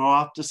go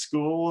off to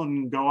school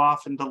and go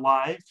off into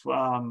life,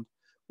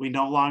 we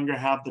no longer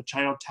have the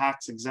child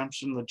tax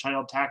exemption, the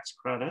child tax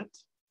credit.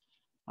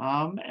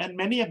 And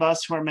many of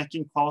us who are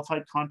making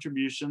qualified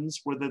contributions,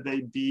 whether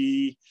they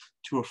be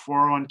to a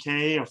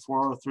 401k, a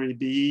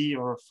 403b,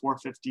 or a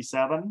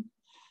 457,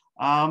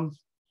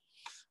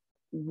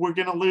 we're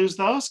going to lose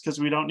those because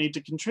we don't need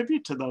to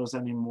contribute to those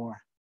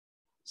anymore.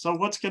 So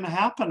what's going to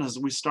happen is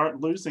we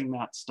start losing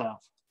that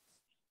stuff.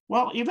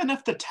 Well, even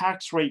if the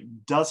tax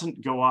rate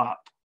doesn't go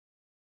up,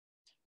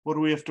 what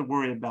do we have to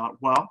worry about?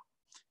 Well,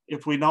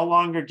 if we no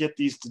longer get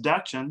these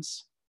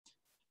deductions,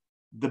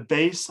 the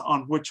base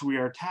on which we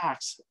are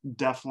taxed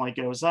definitely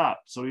goes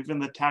up. So even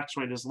the tax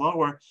rate is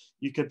lower,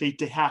 you could be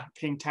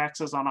paying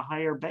taxes on a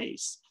higher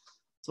base.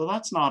 So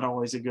that's not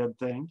always a good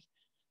thing.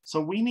 So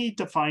we need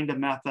to find a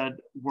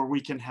method where we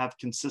can have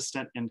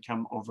consistent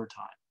income over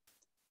time.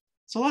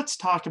 So let's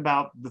talk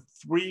about the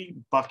 3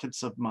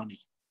 buckets of money.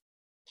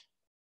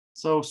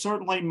 So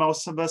certainly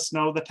most of us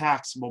know the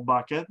taxable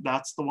bucket.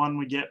 That's the one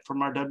we get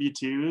from our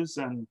W-2s,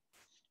 and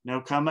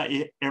come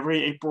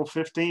every April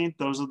 15th,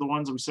 those are the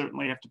ones we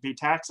certainly have to pay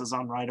taxes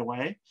on right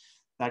away.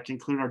 That can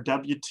include our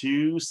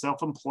W-2,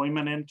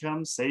 self-employment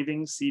income,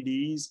 savings,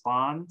 CDs,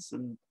 bonds.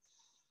 And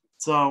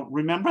so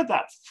remember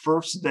that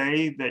first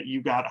day that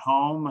you got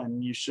home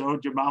and you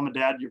showed your mom and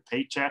dad your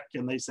paycheck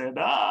and they said,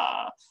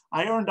 I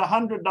earned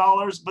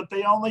 $100, but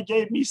they only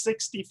gave me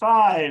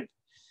 65.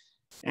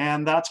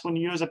 And that's when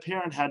you as a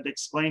parent had to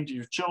explain to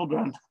your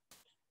children,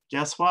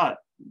 guess what?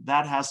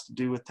 That has to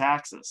do with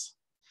taxes.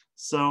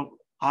 So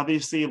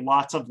obviously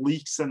lots of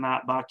leaks in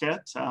that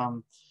bucket.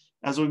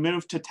 As we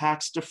move to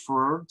tax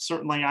deferred,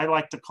 certainly I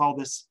like to call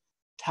this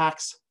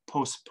tax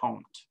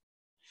postponed.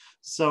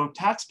 So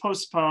tax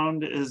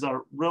postponed is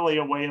really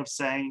a way of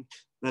saying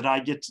that I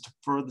get to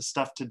defer the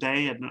stuff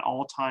today at an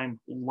all-time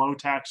low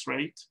tax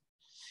rate.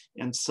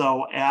 And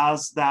so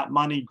as that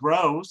money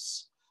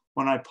grows,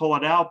 when I pull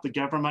it out, the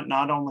government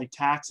not only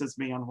taxes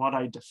me on what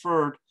I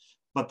deferred,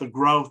 but the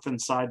growth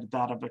inside of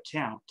that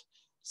account.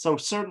 So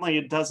certainly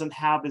it doesn't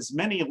have as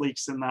many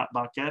leaks in that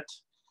bucket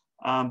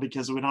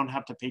because we don't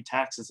have to pay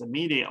taxes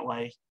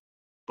immediately,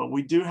 but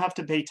we do have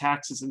to pay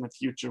taxes in the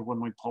future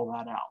when we pull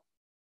that out.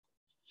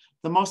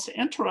 The most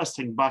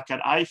interesting bucket,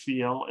 I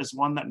feel, is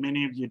one that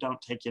many of you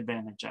don't take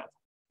advantage of.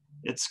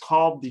 It's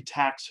called the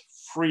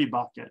tax-free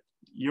bucket.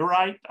 You're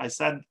right, I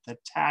said the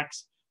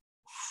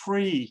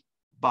tax-free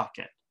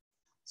bucket.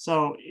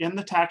 So in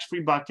the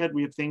tax-free bucket,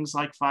 we have things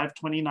like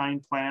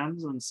 529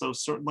 plans, and so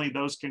certainly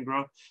those can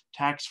grow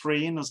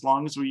tax-free, and as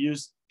long as we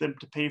use them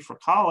to pay for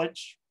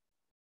college,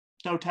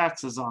 no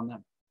taxes on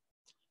them.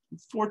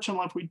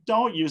 Unfortunately, if we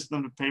don't use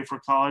them to pay for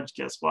college,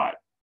 guess what?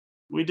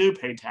 We do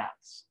pay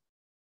tax.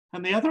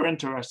 And the other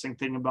interesting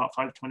thing about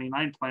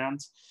 529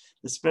 plans,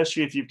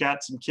 especially if you've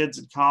got some kids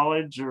in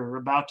college or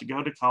about to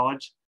go to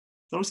college,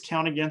 those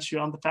count against you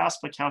on the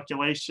FAFSA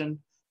calculation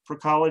for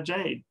college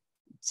aid.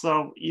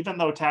 So even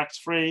though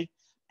tax-free,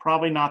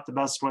 probably not the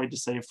best way to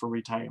save for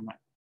retirement.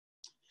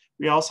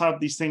 We also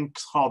have these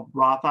things called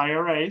Roth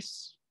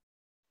IRAs.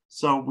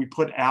 So we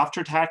put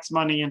after-tax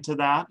money into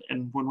that,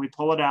 and when we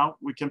pull it out,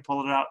 we can pull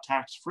it out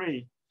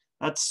tax-free.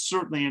 That's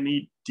certainly a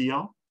neat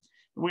deal.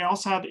 And we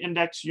also have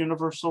index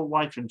universal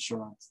life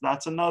insurance.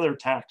 That's another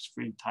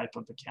tax-free type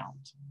of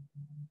account.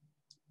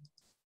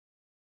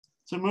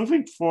 So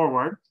moving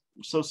forward,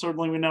 so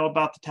certainly we know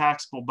about the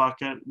taxable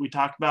bucket. We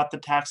talk about the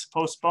tax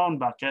postponed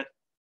bucket.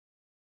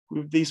 We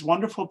have these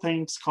wonderful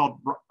things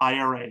called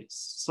IRAs.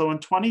 So in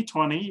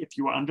 2020, if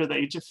you were under the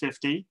age of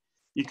 50,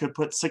 you could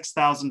put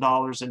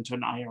 $6,000 into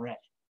an IRA.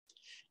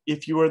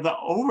 If you were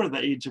over the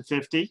age of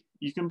 50,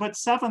 you can put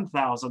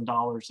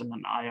 $7,000 in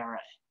an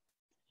IRA.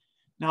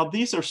 Now,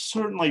 these are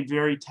certainly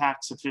very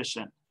tax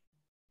efficient,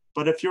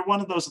 but if you're one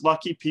of those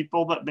lucky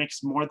people that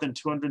makes more than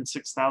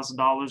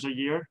 $206,000 a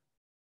year,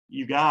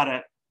 you got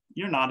it.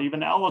 You're not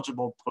even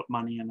eligible to put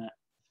money in it.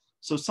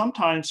 So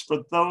sometimes for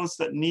those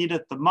that need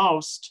it the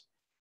most,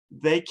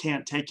 they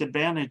can't take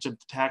advantage of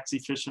the tax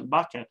efficient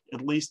bucket,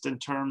 at least in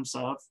terms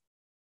of,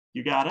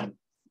 you got it,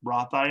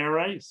 Roth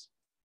IRAs.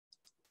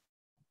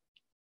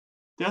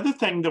 The other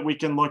thing that we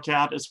can look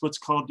at is what's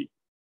called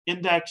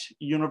index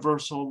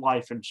universal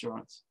life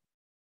insurance.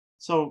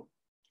 So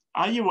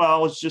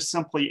IUL is just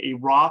simply a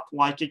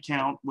Roth-like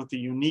account with a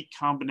unique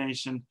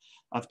combination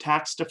of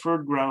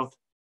tax-deferred growth,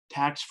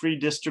 tax-free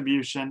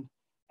distribution,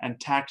 and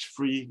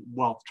tax-free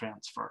wealth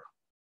transfer.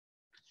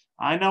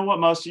 I know what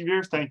most of you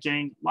are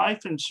thinking.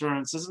 Life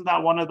insurance, isn't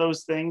that one of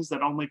those things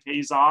that only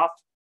pays off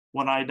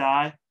when I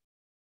die?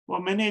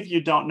 Well, many of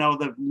you don't know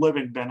the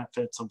living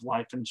benefits of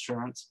life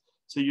insurance,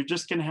 so you're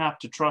just going to have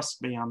to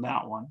trust me on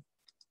that one.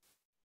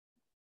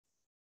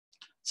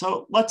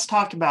 So let's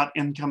talk about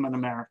income in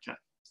America.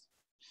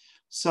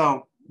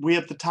 So we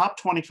have the top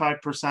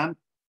 25%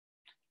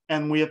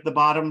 and we have the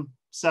bottom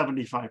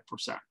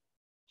 75%.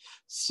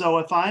 So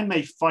if I'm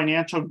a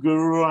financial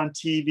guru on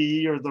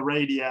TV or the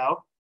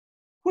radio,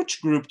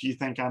 which group do you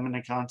think I'm going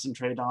to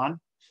concentrate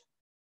on?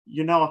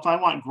 You know, if I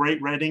want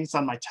great ratings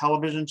on my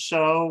television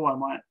show, I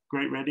want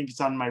great ratings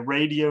on my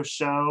radio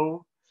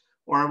show,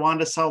 or I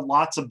want to sell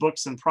lots of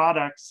books and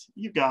products,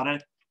 you got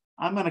it.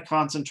 I'm going to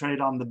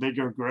concentrate on the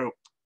bigger group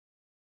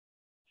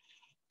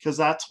because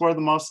that's where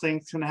the most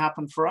things can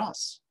happen for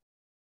us.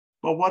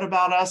 But what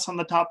about us on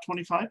the top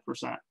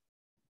 25%?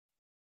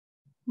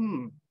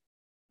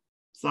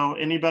 So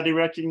anybody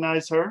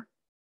recognize her?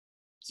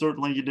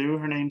 Certainly you do.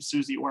 Her name's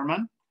Susie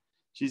Orman.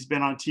 She's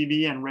been on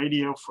TV and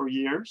radio for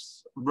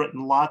years,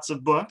 written lots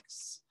of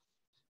books.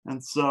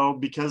 And so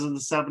because of the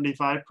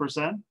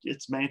 75%,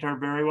 it's made her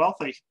very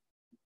wealthy.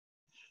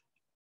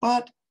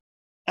 But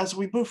as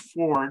we move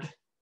forward,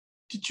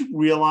 did you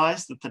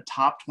realize that the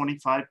top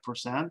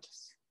 25%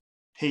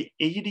 pay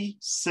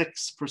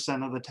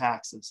 86% of the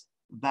taxes?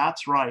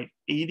 That's right,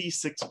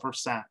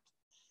 86%.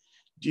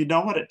 Do you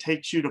know what it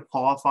takes you to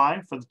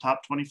qualify for the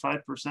top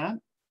 25%?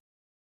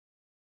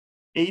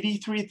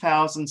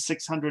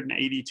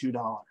 $83,682.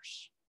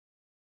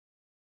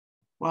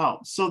 Wow,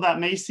 so that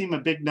may seem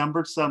a big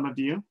number to some of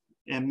you.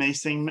 It may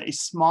seem a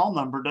small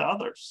number to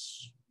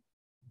others.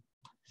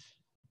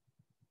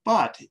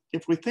 But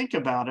if we think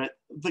about it,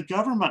 the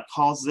government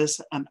calls this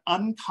an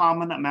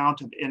uncommon amount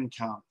of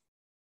income.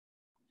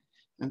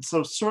 And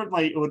so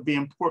certainly it would be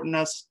important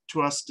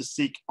to us to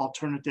seek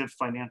alternative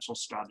financial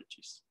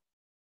strategies.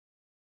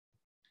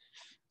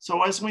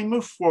 So as we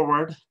move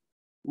forward,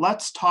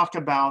 let's talk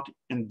about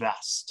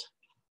invest.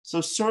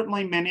 So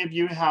certainly many of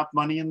you have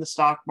money in the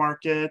stock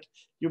market,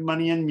 you have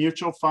money in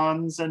mutual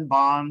funds and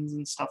bonds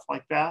and stuff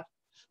like that.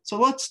 So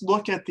let's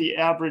look at the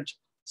average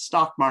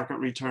stock market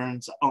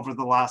returns over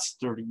the last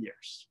 30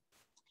 years.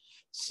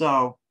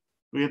 So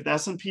we have the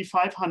S&P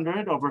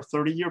 500 over a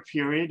 30-year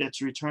period,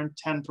 it's returned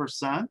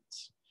 10%.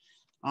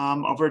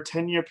 Over a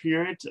 10-year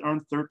period, it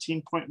earned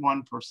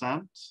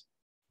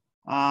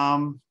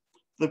 13.1%.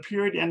 The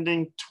period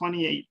ending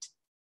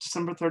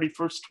December 31st,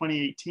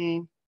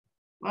 2018,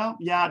 well,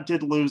 yeah, it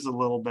did lose a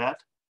little bit,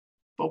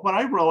 But what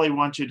I really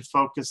want you to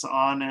focus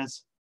on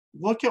is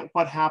look at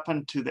what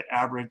happened to the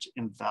average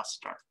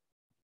investor.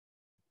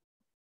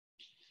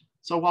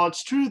 So while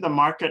it's true the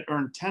market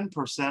earned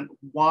 10%,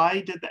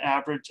 why did the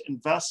average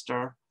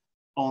investor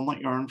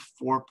only earn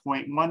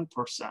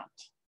 4.1%?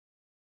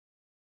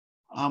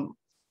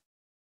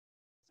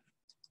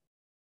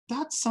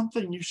 That's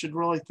something you should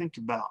really think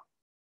about.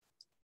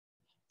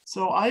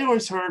 So I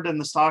always heard in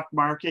the stock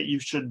market, you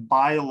should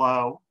buy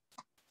low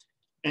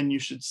and you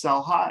should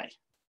sell high.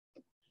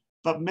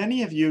 But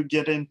many of you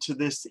get into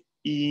this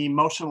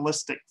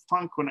emotionalistic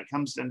funk when it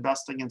comes to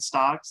investing in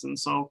stocks. And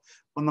so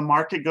when the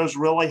market goes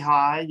really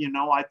high, you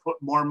know, I put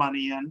more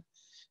money in.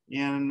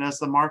 And as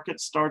the market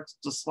starts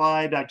to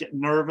slide, I get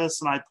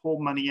nervous and I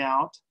pull money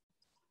out.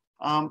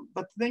 But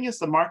the thing is,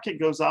 the market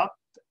goes up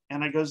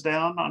and it goes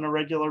down on a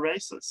regular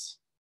basis.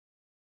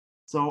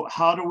 So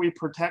how do we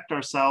protect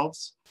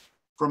ourselves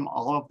from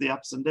all of the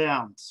ups and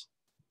downs?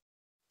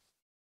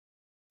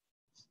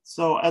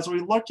 So as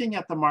we're looking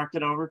at the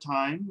market over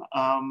time,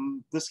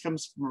 this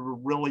comes from a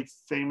really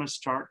famous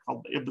chart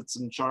called the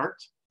Ibbotson chart.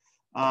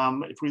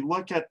 If we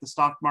look at the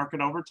stock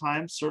market over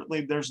time,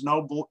 certainly there's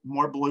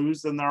more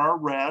blues than there are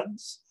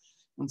reds.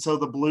 And so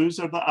the blues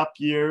are the up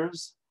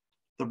years,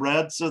 the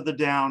reds are the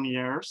down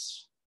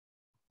years.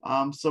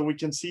 So we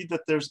can see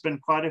that there's been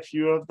quite a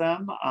few of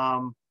them.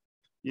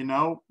 You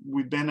know,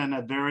 we've been in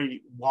a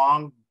very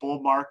long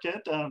bull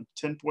market,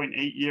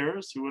 10.8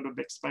 years. Who would have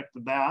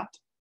expected that?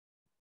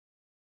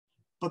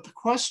 But the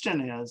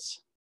question is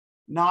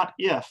not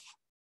if,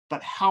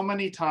 but how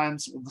many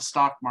times will the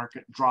stock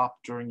market drop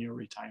during your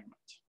retirement?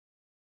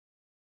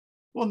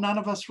 Well, none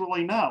of us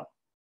really know.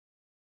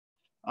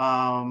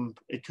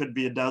 It could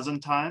be a dozen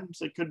times,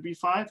 it could be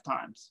 5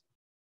 times.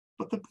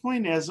 But the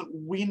point is,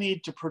 we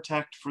need to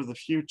protect for the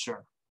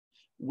future.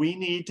 We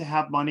need to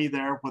have money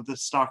there whether the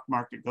stock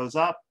market goes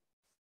up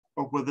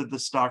or whether the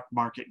stock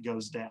market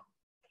goes down.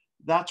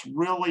 That's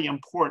really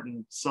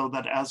important so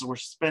that as we're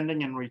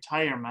spending in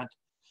retirement,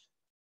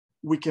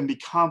 we can be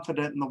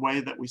confident in the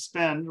way that we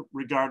spend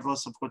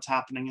regardless of what's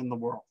happening in the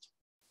world.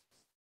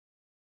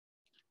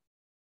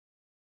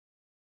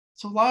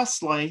 So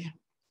lastly,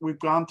 we've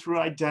gone through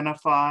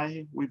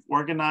identify, we've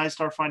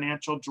organized our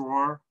financial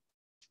drawer,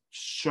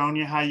 shown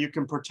you how you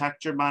can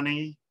protect your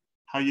money,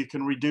 how you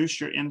can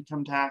reduce your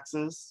income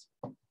taxes.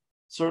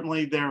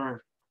 Certainly there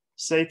are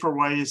safer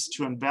ways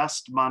to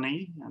invest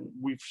money, and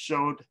we've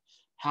showed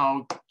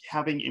how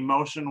having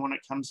emotion when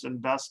it comes to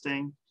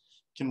investing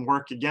can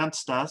work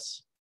against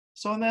us.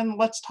 So then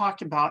let's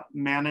talk about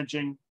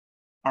managing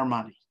our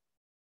money.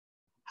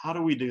 How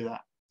do we do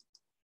that?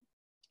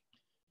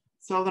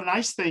 So the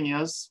nice thing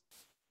is,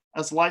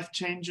 as life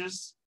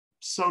changes,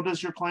 so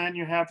does your plan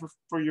you have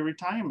for your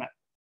retirement.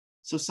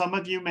 So some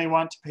of you may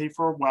want to pay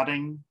for a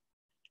wedding.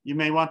 You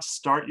may want to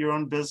start your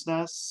own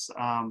business.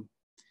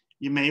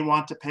 You may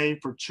want to pay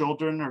for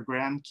children or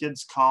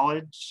grandkids'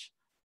 college.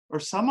 Or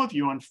some of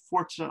you,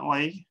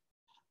 unfortunately,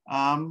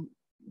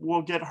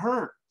 will get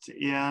hurt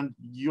and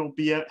you'll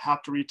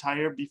have to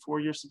retire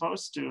before you're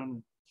supposed to.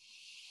 And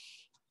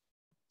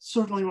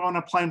certainly we want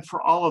to plan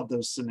for all of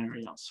those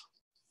scenarios.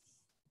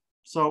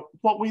 So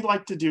what we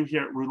like to do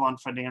here at Rulon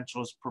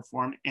Financial is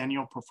perform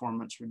annual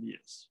performance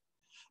reviews.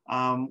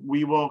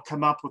 We will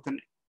come up with an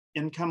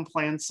income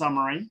plan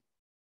summary,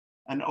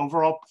 an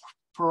overall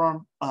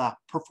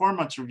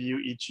performance review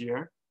each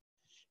year,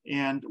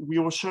 and we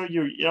will show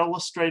you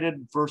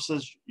illustrated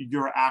versus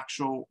your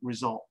actual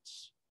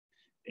results.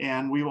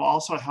 And we will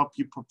also help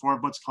you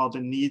perform what's called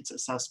a needs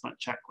assessment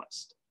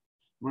checklist.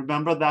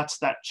 Remember, that's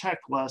that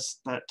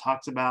checklist that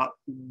talks about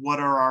what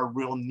are our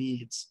real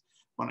needs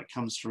when it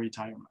comes to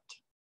retirement.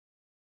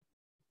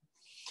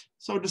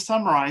 So to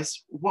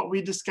summarize what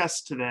we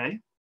discussed today,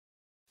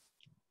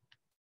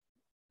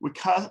 we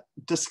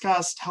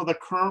discussed how the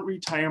current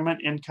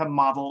retirement income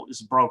model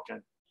is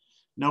broken.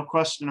 No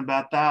question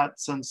about that,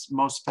 since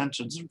most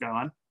pensions are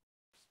gone.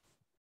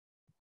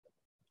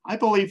 I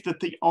believe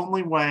that the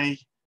only way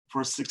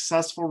for a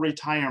successful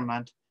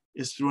retirement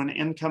is through an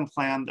income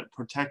plan that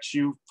protects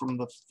you from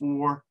the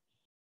 4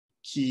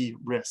 key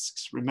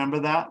risks. Remember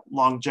that?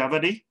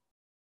 Longevity,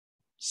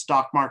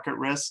 stock market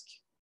risk,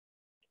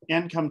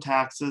 income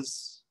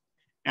taxes,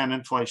 and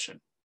inflation.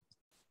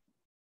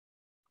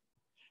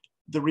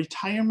 The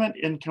retirement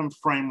income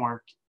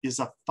framework is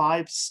a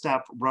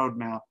 5-step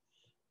roadmap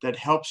that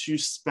helps you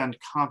spend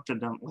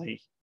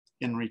confidently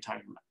in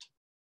retirement.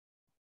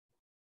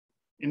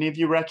 Any of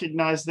you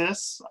recognize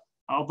this?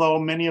 Although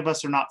many of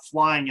us are not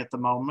flying at the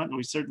moment,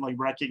 we certainly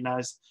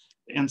recognize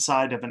the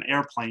inside of an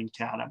airplane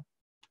cabin.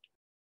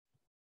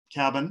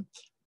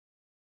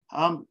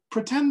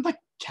 Pretend the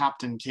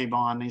captain came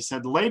on. He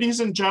said,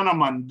 "Ladies and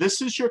gentlemen,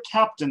 this is your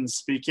captain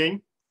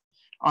speaking.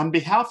 On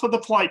behalf of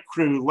the flight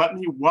crew, let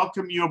me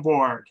welcome you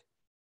aboard.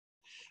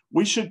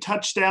 We should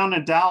touch down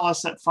in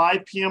Dallas at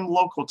 5 p.m.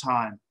 local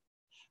time.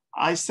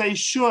 I say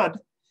should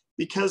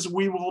because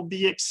we will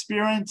be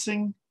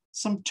experiencing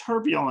some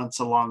turbulence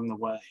along the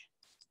way."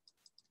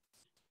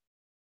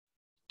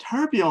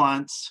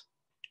 Turbulence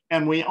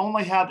and we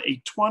only have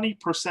a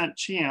 20%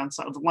 chance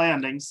of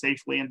landing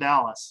safely in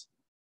Dallas.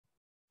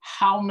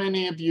 How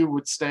many of you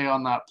would stay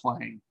on that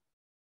plane?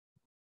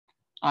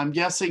 I'm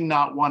guessing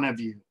not one of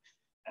you.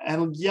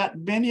 And yet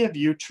many of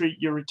you treat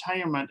your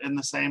retirement in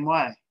the same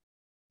way.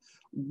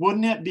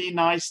 Wouldn't it be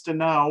nice to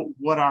know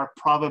what our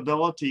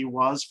probability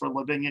was for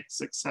living a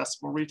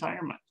successful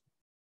retirement?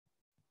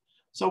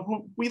 So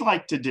what we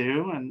like to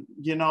do, and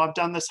I've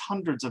done this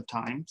hundreds of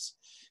times,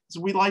 is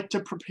we like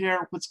to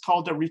prepare what's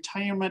called a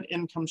retirement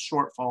income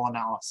shortfall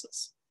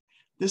analysis.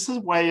 This is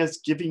a way of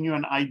giving you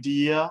an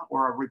idea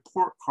or a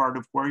report card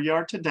of where you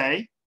are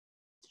today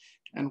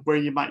and where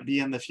you might be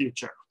in the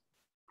future.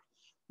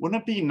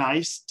 Wouldn't it be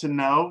nice to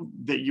know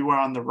that you are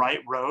on the right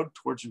road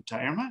towards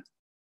retirement?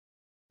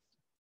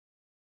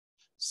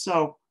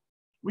 So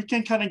we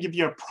can kind of give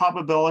you a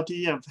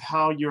probability of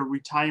how your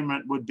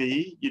retirement would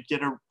be. You'd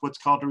get what's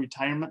called a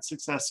retirement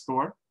success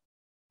score.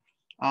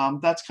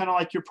 That's kind of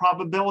like your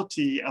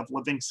probability of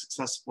living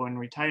successful in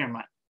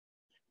retirement.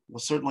 We'll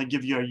certainly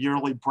give you a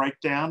yearly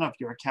breakdown of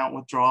your account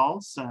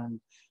withdrawals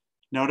and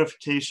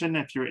notification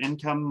if your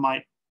income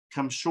might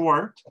come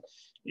short.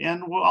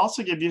 And we'll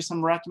also give you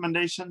some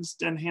recommendations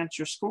to enhance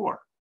your score.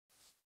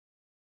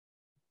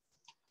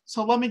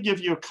 So let me give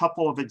you a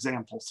couple of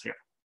examples here.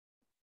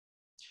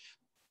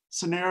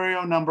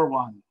 Scenario number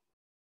one.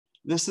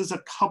 This is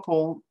a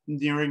couple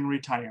nearing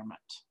retirement.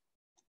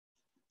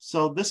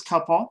 So this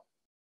couple,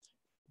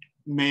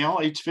 male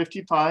age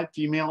 55,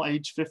 female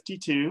age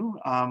 52,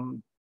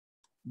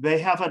 they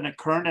have a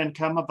current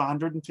income of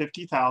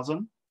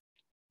 $150,000.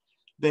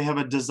 They have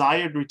a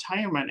desired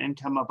retirement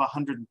income of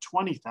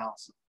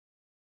 $120,000.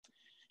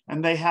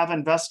 And they have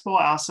investable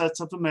assets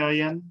of $1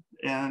 million,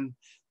 and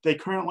they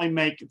currently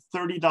make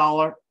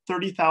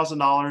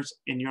 $30,000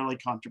 in yearly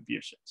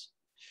contributions.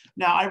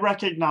 Now, I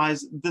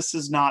recognize this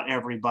is not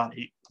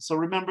everybody. So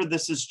remember,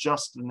 this is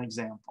just an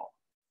example.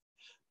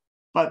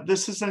 But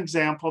this is an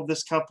example of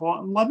this couple,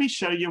 and let me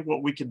show you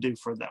what we could do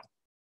for them.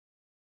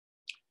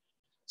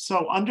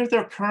 So under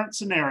their current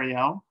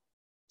scenario,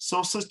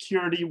 Social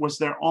Security was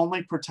their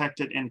only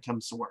protected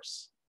income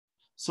source.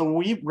 So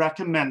we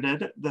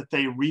recommended that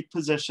they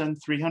reposition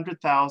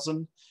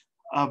 $300,000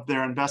 of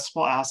their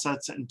investable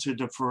assets into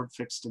deferred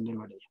fixed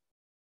annuity.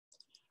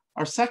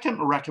 Our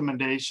second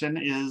recommendation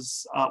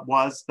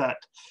was that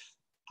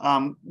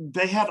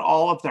they had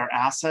all of their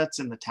assets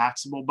in the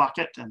taxable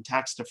bucket and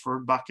tax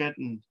deferred bucket,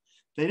 and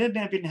they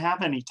didn't even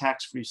have any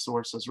tax-free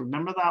sources.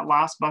 Remember that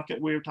last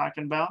bucket we were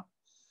talking about?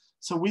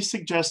 So we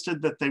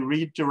suggested that they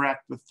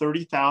redirect the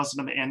 $30,000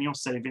 of annual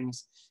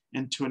savings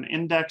into an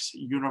index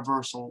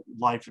universal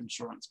life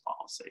insurance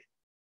policy.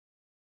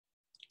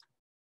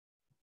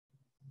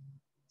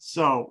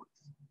 So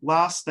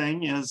last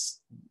thing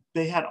is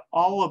they had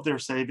all of their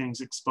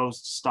savings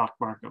exposed to stock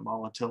market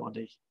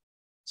volatility.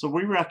 So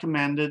we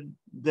recommended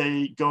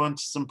they go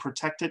into some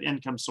protected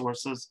income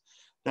sources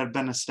that have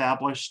been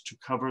established to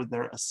cover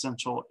their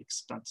essential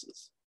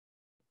expenses.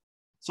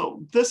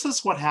 So this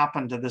is what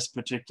happened to this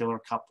particular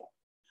couple.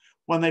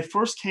 When they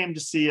first came to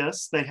see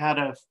us, they had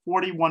a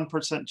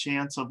 41%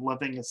 chance of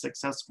living a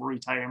successful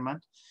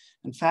retirement.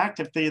 In fact,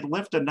 if they had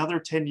lived another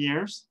 10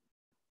 years,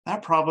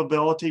 that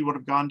probability would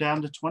have gone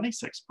down to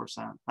 26%.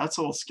 That's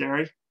a little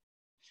scary.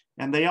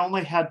 And they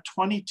only had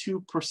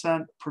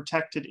 22%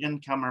 protected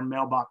income or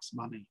mailbox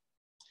money.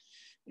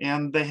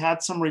 And they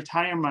had some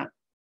retirement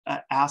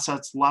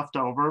assets left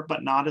over,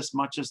 but not as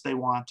much as they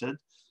wanted.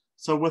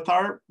 So with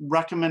our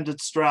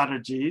recommended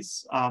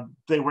strategies,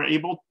 they were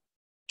able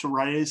to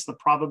raise the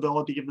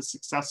probability of a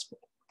successful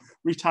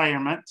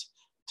retirement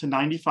to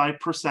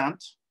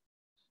 95%,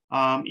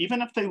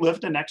 even if they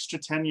lived an extra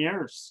 10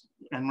 years.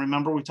 And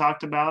remember, we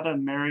talked about a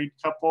married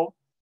couple,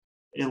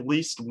 at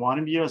least one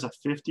of you has a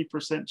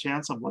 50%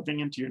 chance of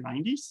living into your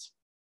 90s.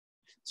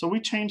 So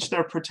we changed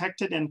their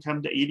protected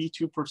income to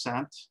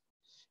 82%.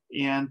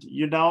 And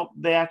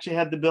they actually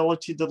had the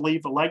ability to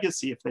leave a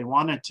legacy if they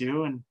wanted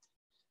to,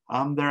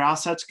 and their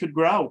assets could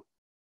grow.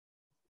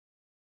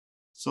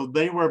 So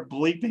they were,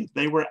 believe me,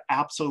 they were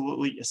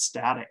absolutely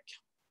ecstatic.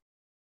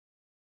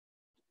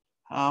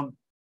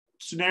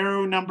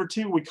 Scenario number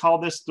two, we call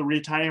this the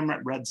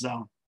retirement red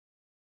zone.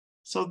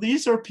 So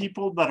these are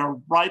people that are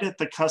right at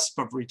the cusp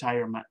of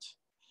retirement.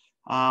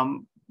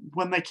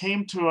 When they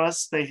came to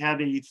us, they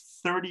had a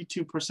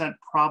 32%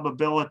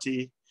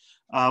 probability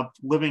of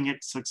living a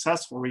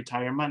successful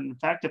retirement. In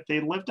fact, if they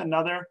lived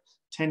another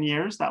 10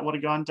 years, that would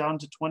have gone down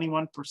to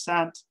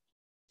 21%.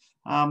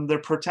 Their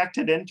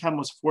protected income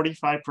was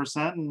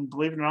 45%, and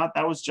believe it or not,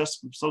 that was just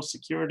from Social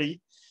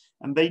Security,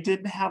 and they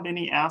didn't have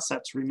any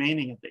assets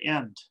remaining at the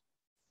end.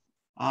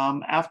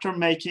 After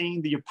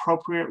making the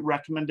appropriate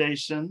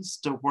recommendations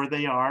to where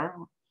they are,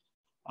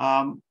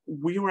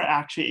 we were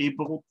actually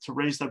able to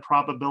raise their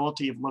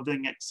probability of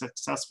living a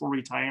successful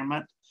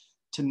retirement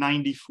to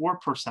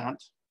 94%.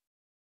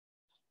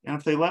 And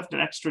if they lived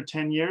an extra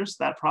 10 years,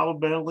 that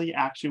probability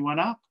actually went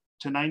up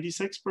to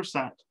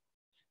 96%.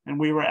 And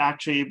we were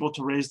actually able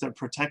to raise their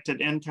protected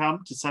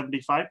income to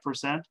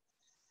 75%.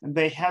 And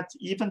they had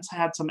even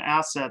had some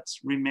assets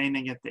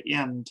remaining at the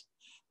end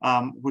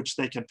which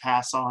they could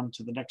pass on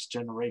to the next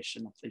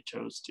generation if they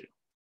chose to.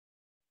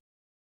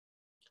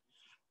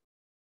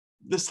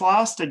 This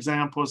last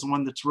example is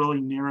one that's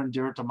really near and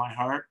dear to my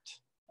heart.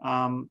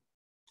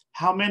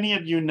 How many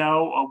of you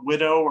know a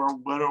widow or a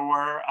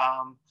widower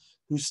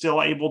who's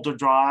still able to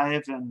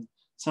drive and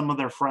some of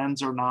their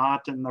friends are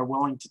not, and they're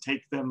willing to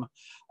take them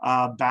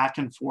back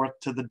and forth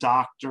to the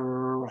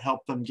doctor or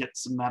help them get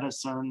some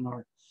medicine,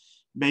 or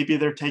maybe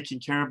they're taking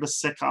care of a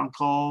sick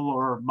uncle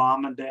or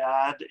mom and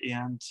dad,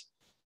 and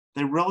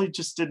they really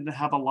just didn't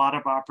have a lot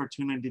of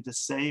opportunity to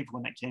save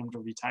when it came to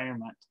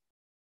retirement.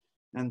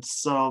 And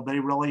so they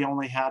really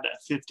only had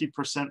a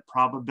 50%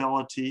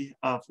 probability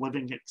of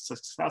living a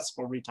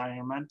successful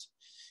retirement.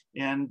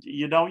 And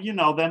you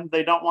know them,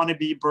 they don't want to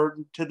be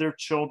burdened to their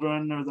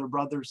children or their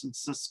brothers and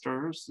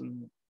sisters.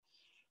 And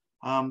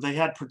they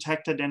had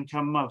protected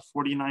income of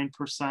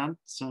 49%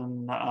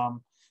 and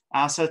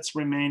assets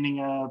remaining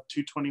of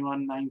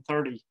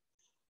 221,930.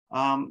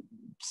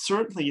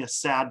 Certainly a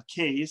sad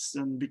case.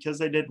 And because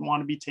they didn't want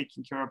to be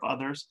taking care of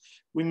others,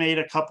 we made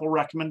a couple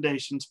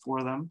recommendations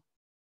for them.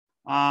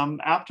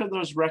 After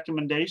those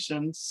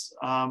recommendations,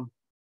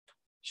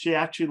 she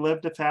actually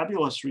lived a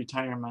fabulous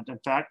retirement. In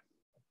fact,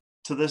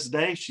 to this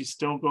day, she's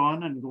still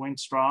going and going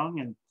strong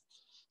and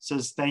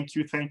says, thank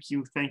you, thank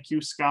you, thank you,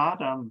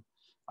 Scott.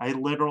 I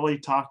literally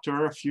talk to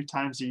her a few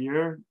times a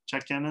year,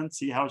 check in and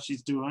see how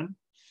she's doing.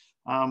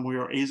 We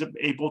were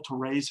able to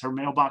raise her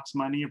mailbox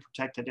money and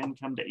protected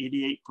income to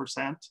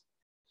 88%.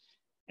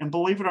 And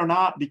believe it or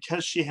not,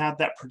 because she had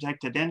that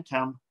protected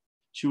income,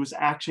 she was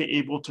actually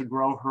able to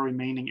grow her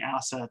remaining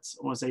assets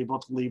and was able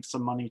to leave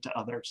some money to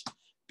others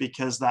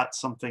because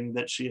that's something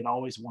that she had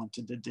always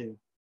wanted to do.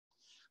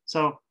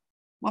 So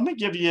let me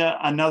give you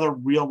another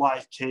real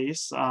life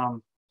case.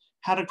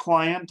 Had a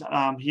client,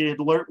 he had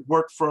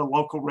worked for a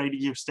local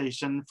radio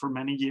station for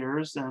many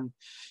years. And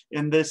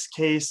in this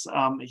case,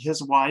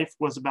 his wife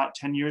was about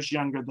 10 years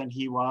younger than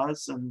he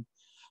was. And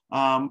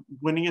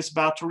when he was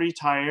about to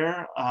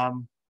retire,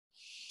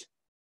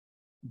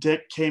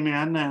 Dick came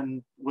in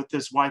and with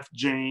his wife,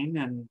 Jane,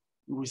 and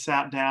we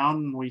sat down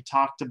and we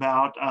talked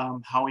about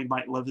how he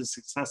might live a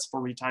successful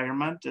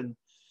retirement. And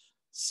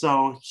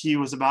so he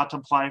was about to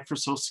apply for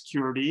Social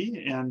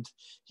Security and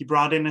he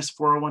brought in his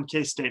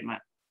 401k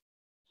statement.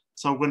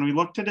 So when we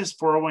looked at his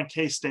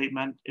 401k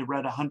statement, it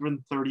read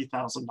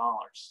 $130,000.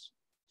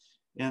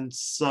 And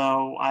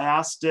so I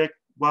asked Dick,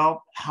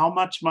 well, how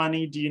much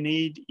money do you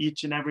need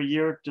each and every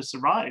year to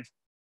survive?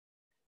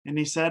 And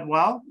he said,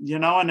 well,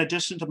 in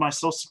addition to my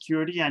Social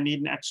Security, I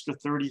need an extra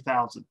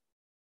 30,000.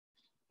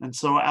 And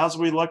so as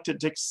we looked at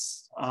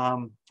Dick's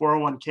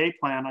 401k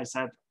plan, I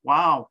said,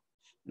 wow,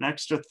 an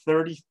extra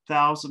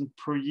 30,000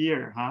 per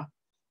year, huh?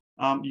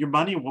 Your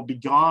money will be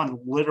gone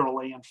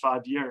literally in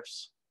 5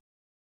 years.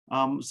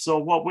 So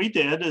what we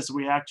did is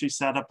we actually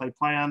set up a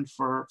plan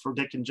for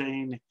Dick and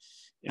Jane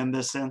in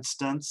this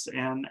instance.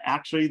 And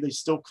actually they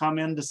still come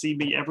in to see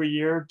me every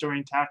year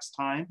during tax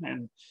time,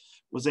 and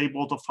was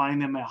able to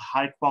find them a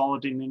high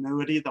quality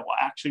annuity that will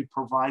actually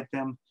provide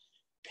them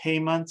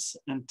payments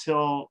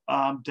until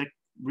Dick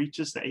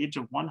reaches the age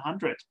of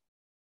 100.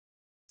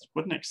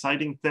 What an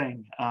exciting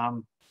thing. I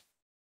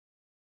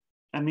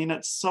mean,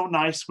 it's so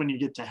nice when you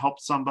get to help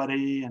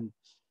somebody and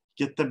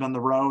get them on the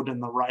road in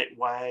the right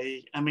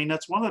way. I mean,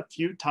 it's one of the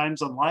few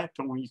times in life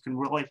when you can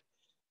really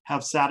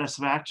have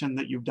satisfaction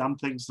that you've done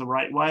things the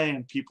right way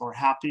and people are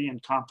happy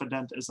and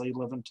confident as they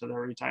live into their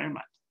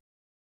retirement.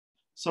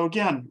 So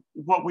again,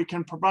 what we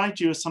can provide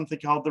you is something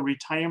called the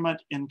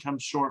retirement income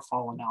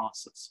shortfall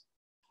analysis.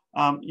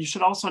 You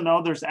should also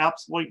know there's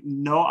absolutely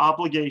no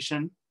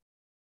obligation.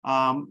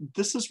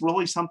 This is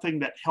really something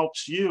that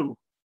helps you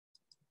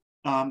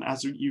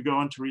as you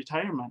go into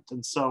retirement.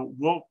 And so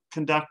we'll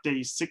conduct a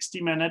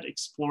 60-minute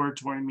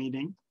exploratory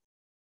meeting.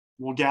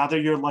 We'll gather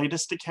your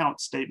latest account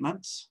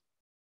statements.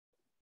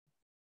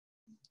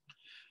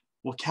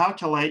 We'll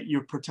calculate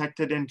your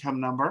protected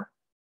income number.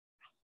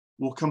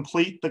 We'll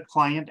complete the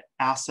client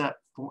asset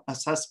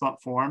assessment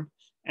form,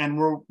 and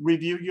we'll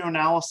review your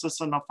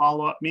analysis in a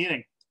follow-up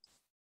meeting.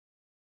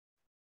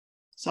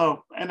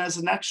 So, and as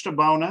an extra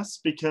bonus,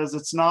 because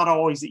it's not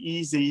always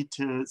easy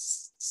to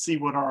see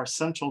what our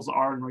essentials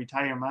are in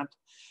retirement,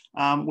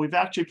 we've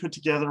actually put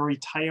together a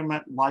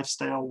retirement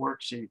lifestyle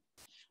worksheet.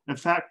 In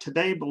fact,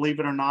 today, believe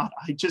it or not,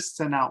 I just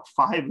sent out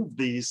 5 of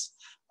these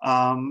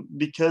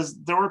because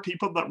there were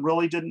people that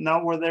really didn't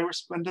know where they were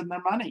spending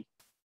their money.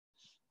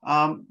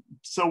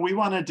 So we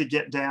wanted to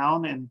get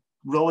down and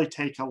really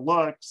take a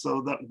look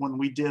so that when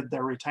we did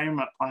their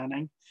retirement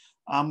planning,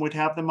 we'd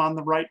have them on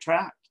the right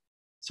track.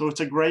 So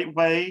it's a great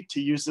way to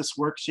use this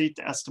worksheet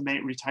to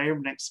estimate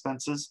retirement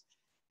expenses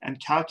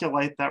and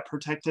calculate that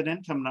protected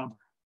income number.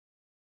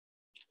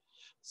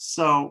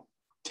 So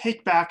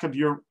take back of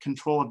your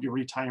control of your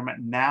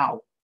retirement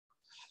now.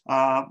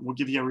 We'll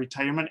give you a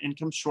retirement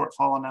income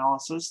shortfall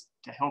analysis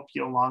to help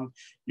you along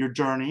your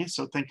journey.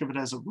 So think of it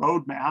as a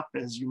roadmap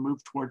as you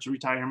move towards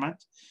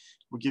retirement.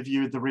 We'll give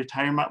you the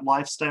retirement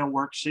lifestyle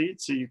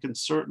worksheet so you can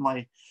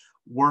certainly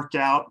work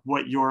out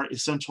what your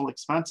essential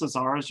expenses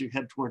are as you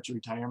head towards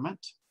retirement.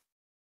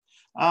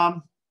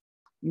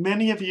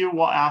 Many of you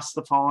will ask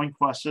the following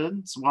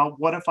questions. Well,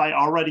 what if I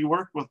already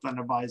work with an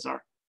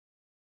advisor?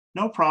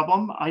 No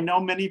problem. I know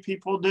many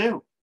people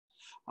do.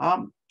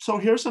 So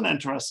here's an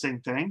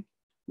interesting thing.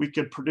 We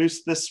could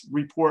produce this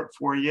report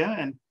for you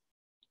and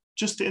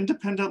just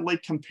independently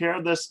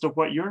compare this to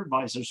what your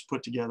advisors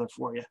put together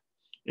for you.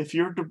 If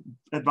your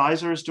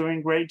advisor is doing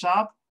a great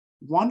job,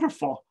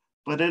 wonderful.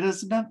 But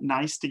isn't it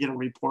nice to get a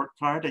report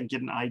card and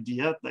get an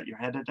idea that you're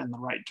headed in the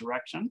right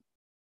direction?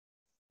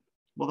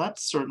 Well,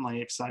 that's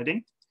certainly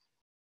exciting.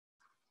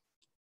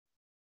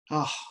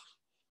 Oh,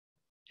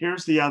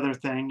 here's the other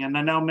thing. And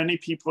I know many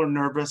people are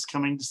nervous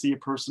coming to see a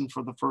person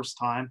for the first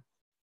time.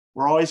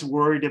 We're always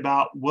worried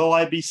about, will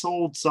I be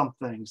sold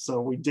something?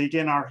 So we dig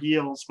in our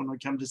heels when we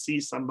come to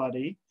see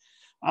somebody.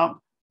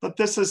 But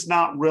this is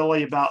not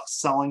really about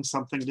selling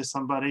something to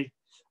somebody.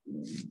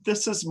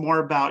 This is more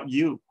about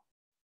you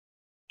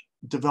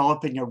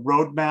developing a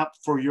roadmap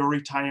for your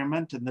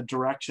retirement and the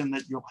direction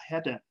that you'll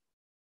head in.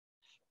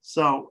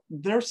 So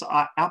there's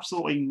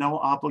absolutely no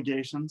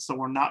obligation. So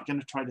we're not going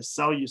to try to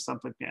sell you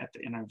something at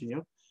the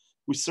interview.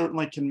 We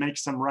certainly can make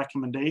some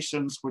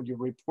recommendations when your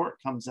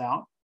report comes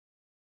out,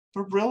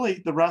 but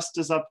really the rest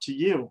is up to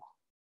you.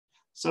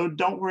 So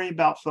don't worry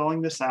about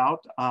filling this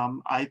out.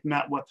 I've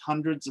met with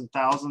hundreds and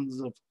thousands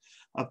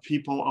of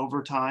people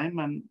over time,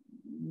 and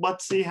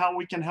let's see how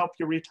we can help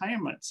your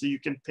retirement so you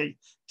can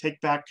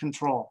take back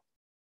control.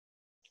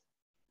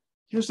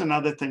 Here's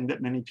another thing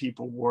that many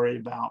people worry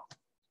about.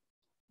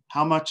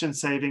 How much in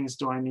savings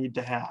do I need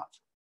to have?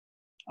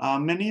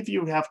 Many of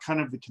you have kind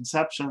of the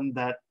conception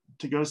that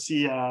to go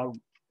see a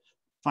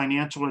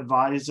financial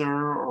advisor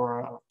or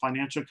a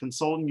financial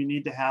consultant, you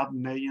need to have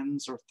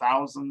millions or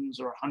thousands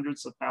or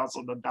hundreds of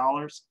thousands of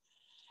dollars.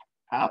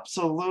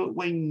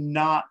 Absolutely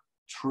not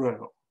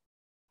true.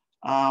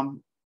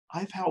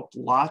 I've helped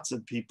lots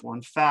of people.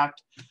 In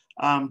fact,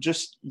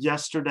 just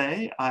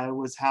yesterday, I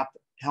was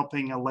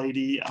helping a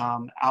lady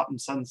out in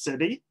Sun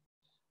City.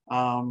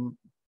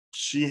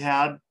 She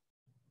had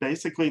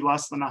basically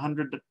less than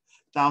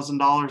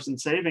 $100,000 in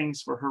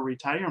savings for her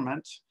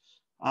retirement.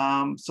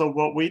 So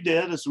what we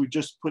did is we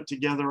just put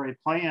together a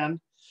plan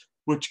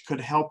which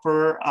could help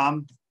her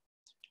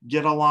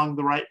get along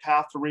the right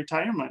path to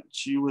retirement.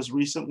 She was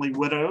recently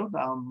widowed.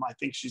 I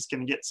think she's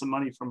going to get some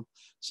money from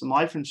some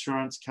life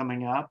insurance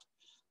coming up.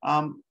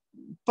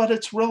 But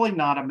it's really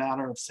not a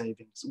matter of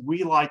savings.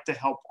 We like to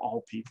help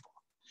all people.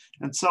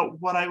 And so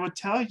what I would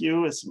tell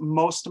you is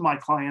most of my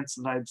clients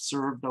that I've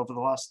served over the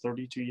last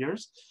 32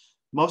 years,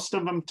 most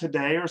of them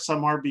today are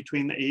somewhere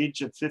between the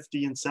age of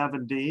 50 and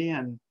 70.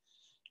 And,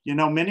 you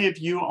know, many of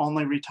you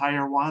only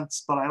retire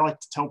once, but I like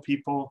to tell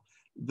people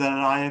that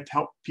I have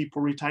helped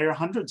people retire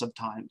hundreds of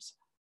times.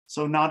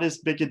 So not as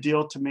big a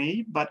deal to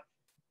me, but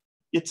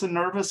it's a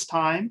nervous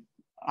time.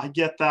 I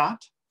get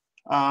that.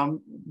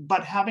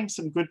 But having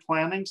some good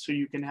planning so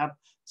you can have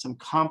some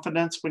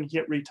confidence when you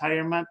hit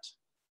retirement,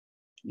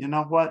 you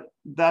know what?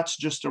 That's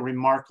just a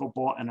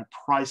remarkable and a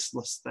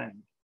priceless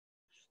thing.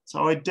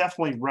 So I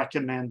definitely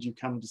recommend you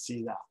come to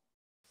see that.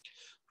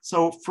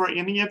 So for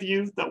any of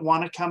you that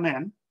want to come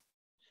in,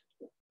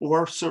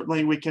 or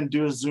certainly we can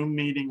do a Zoom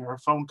meeting or a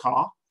phone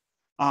call,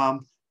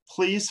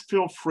 please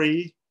feel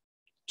free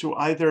to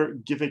either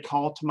give a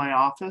call to my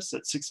office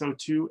at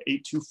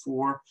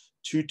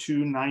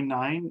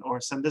 602-824-2299 or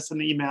send us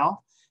an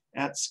email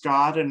at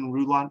Scott and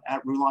Rulon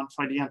at Rulon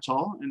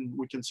Financial, and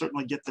we can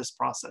certainly get this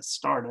process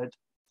started.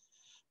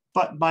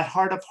 But my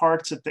heart of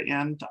hearts at the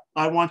end,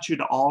 I want you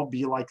to all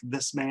be like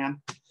this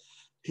man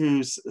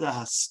who's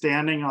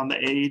standing on the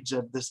edge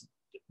of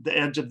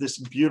this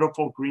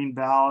beautiful green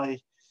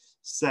valley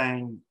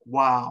saying,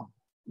 wow,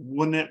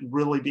 wouldn't it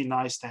really be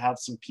nice to have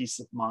some peace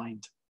of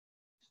mind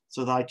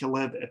so that I can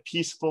live a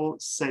peaceful,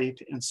 safe,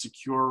 and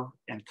secure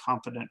and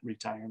confident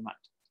retirement.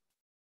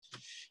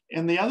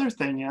 And the other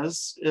thing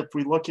is, if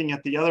we're looking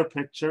at the other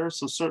picture,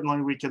 so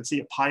certainly we can see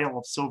a pile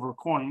of silver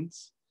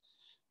coins,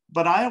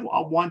 but I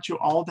want you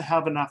all to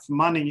have enough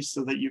money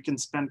so that you can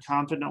spend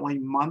confidently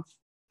month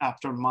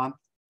after month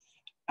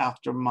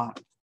after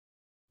month.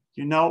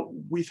 You know,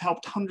 we've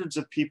helped hundreds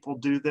of people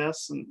do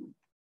this, and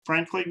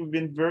frankly, we've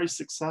been very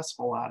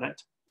successful at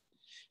it.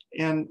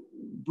 And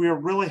we're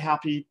really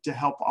happy to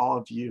help all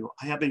of you.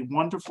 I have a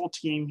wonderful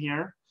team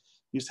here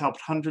who's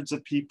helped hundreds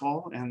of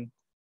people, and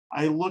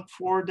I look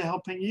forward to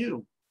helping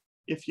you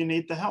if you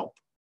need the help.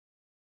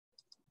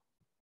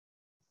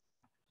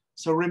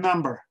 So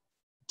remember,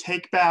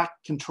 take back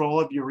control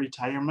of your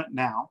retirement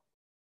now,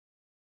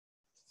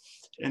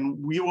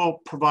 and we will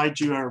provide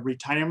you a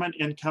retirement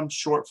income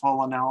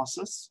shortfall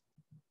analysis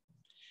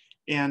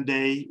and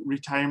a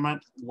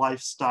retirement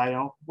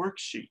lifestyle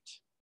worksheet.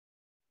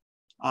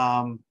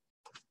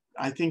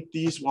 I think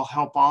these will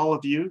help all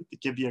of you to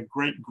give you a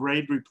great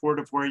grade report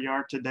of where you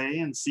are today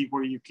and see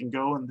where you can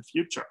go in the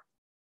future.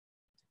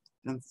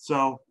 And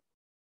so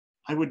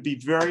I would be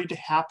very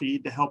happy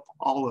to help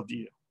all of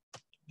you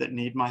that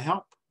need my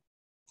help.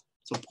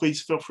 So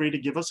please feel free to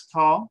give us a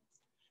call.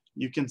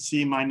 You can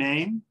see my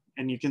name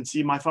and you can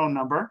see my phone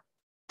number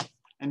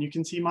and you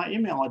can see my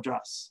email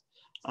address.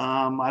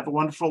 I have a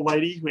wonderful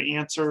lady who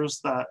answers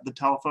the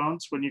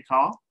telephones when you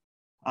call.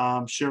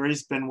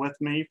 Sherry's been with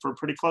me for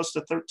pretty close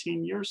to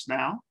 13 years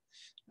now.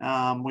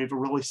 We have a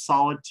really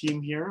solid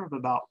team here of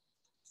about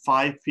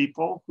 5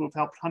 people who have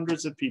helped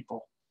hundreds of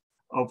people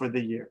over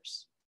the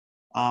years.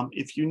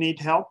 If you need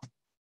help,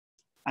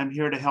 I'm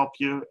here to help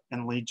you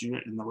and lead you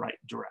in the right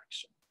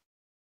direction.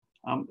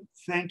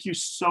 Thank you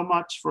so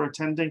much for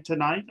attending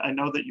tonight. I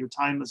know that your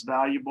time is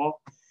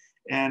valuable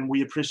and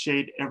we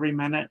appreciate every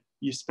minute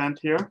you spent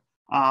here.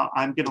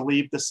 I'm going to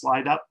leave the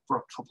slide up for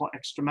a couple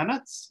extra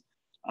minutes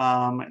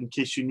in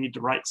case you need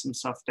to write some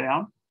stuff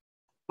down.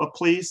 But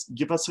please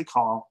give us a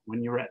call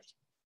when you're ready.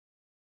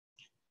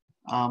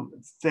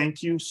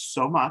 Thank you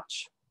so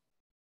much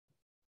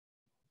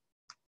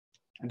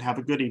and have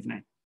a good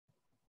evening.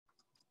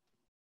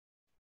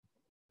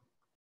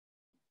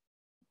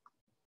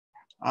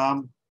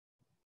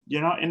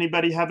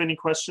 Anybody have any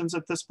questions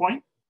at this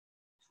point?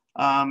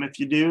 If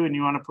you do and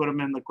you want to put them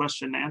in the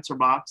question and answer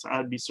box,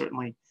 I'd be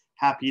certainly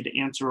happy to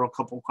answer a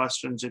couple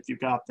questions if you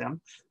got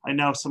them. I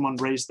know someone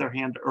raised their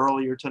hand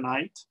earlier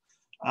tonight.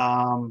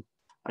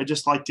 I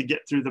just like to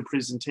get through the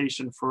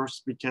presentation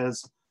first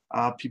because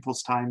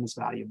people's time is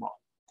valuable.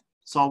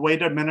 So I'll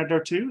wait a minute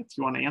or two if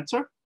you want to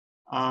answer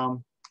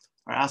or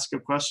ask a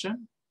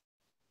question,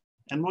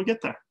 and we'll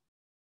get there.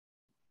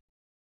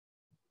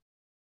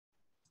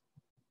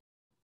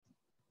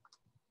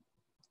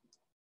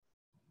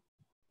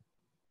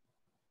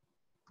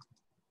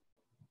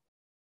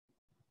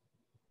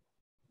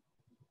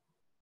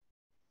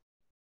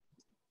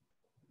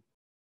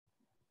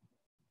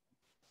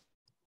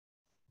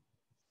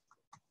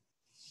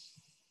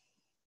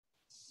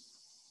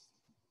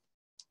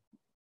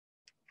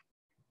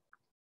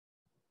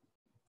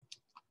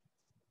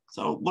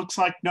 So it looks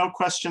like no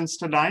questions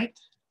tonight.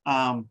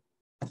 Y'all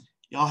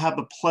have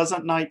a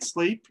pleasant night's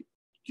sleep.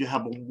 You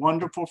have a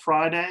wonderful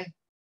Friday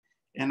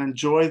and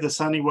enjoy the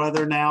sunny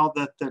weather now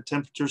that the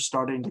temperature's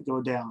starting to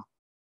go down.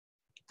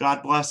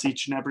 God bless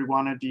each and every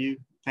one of you.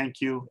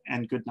 Thank you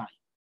and good night.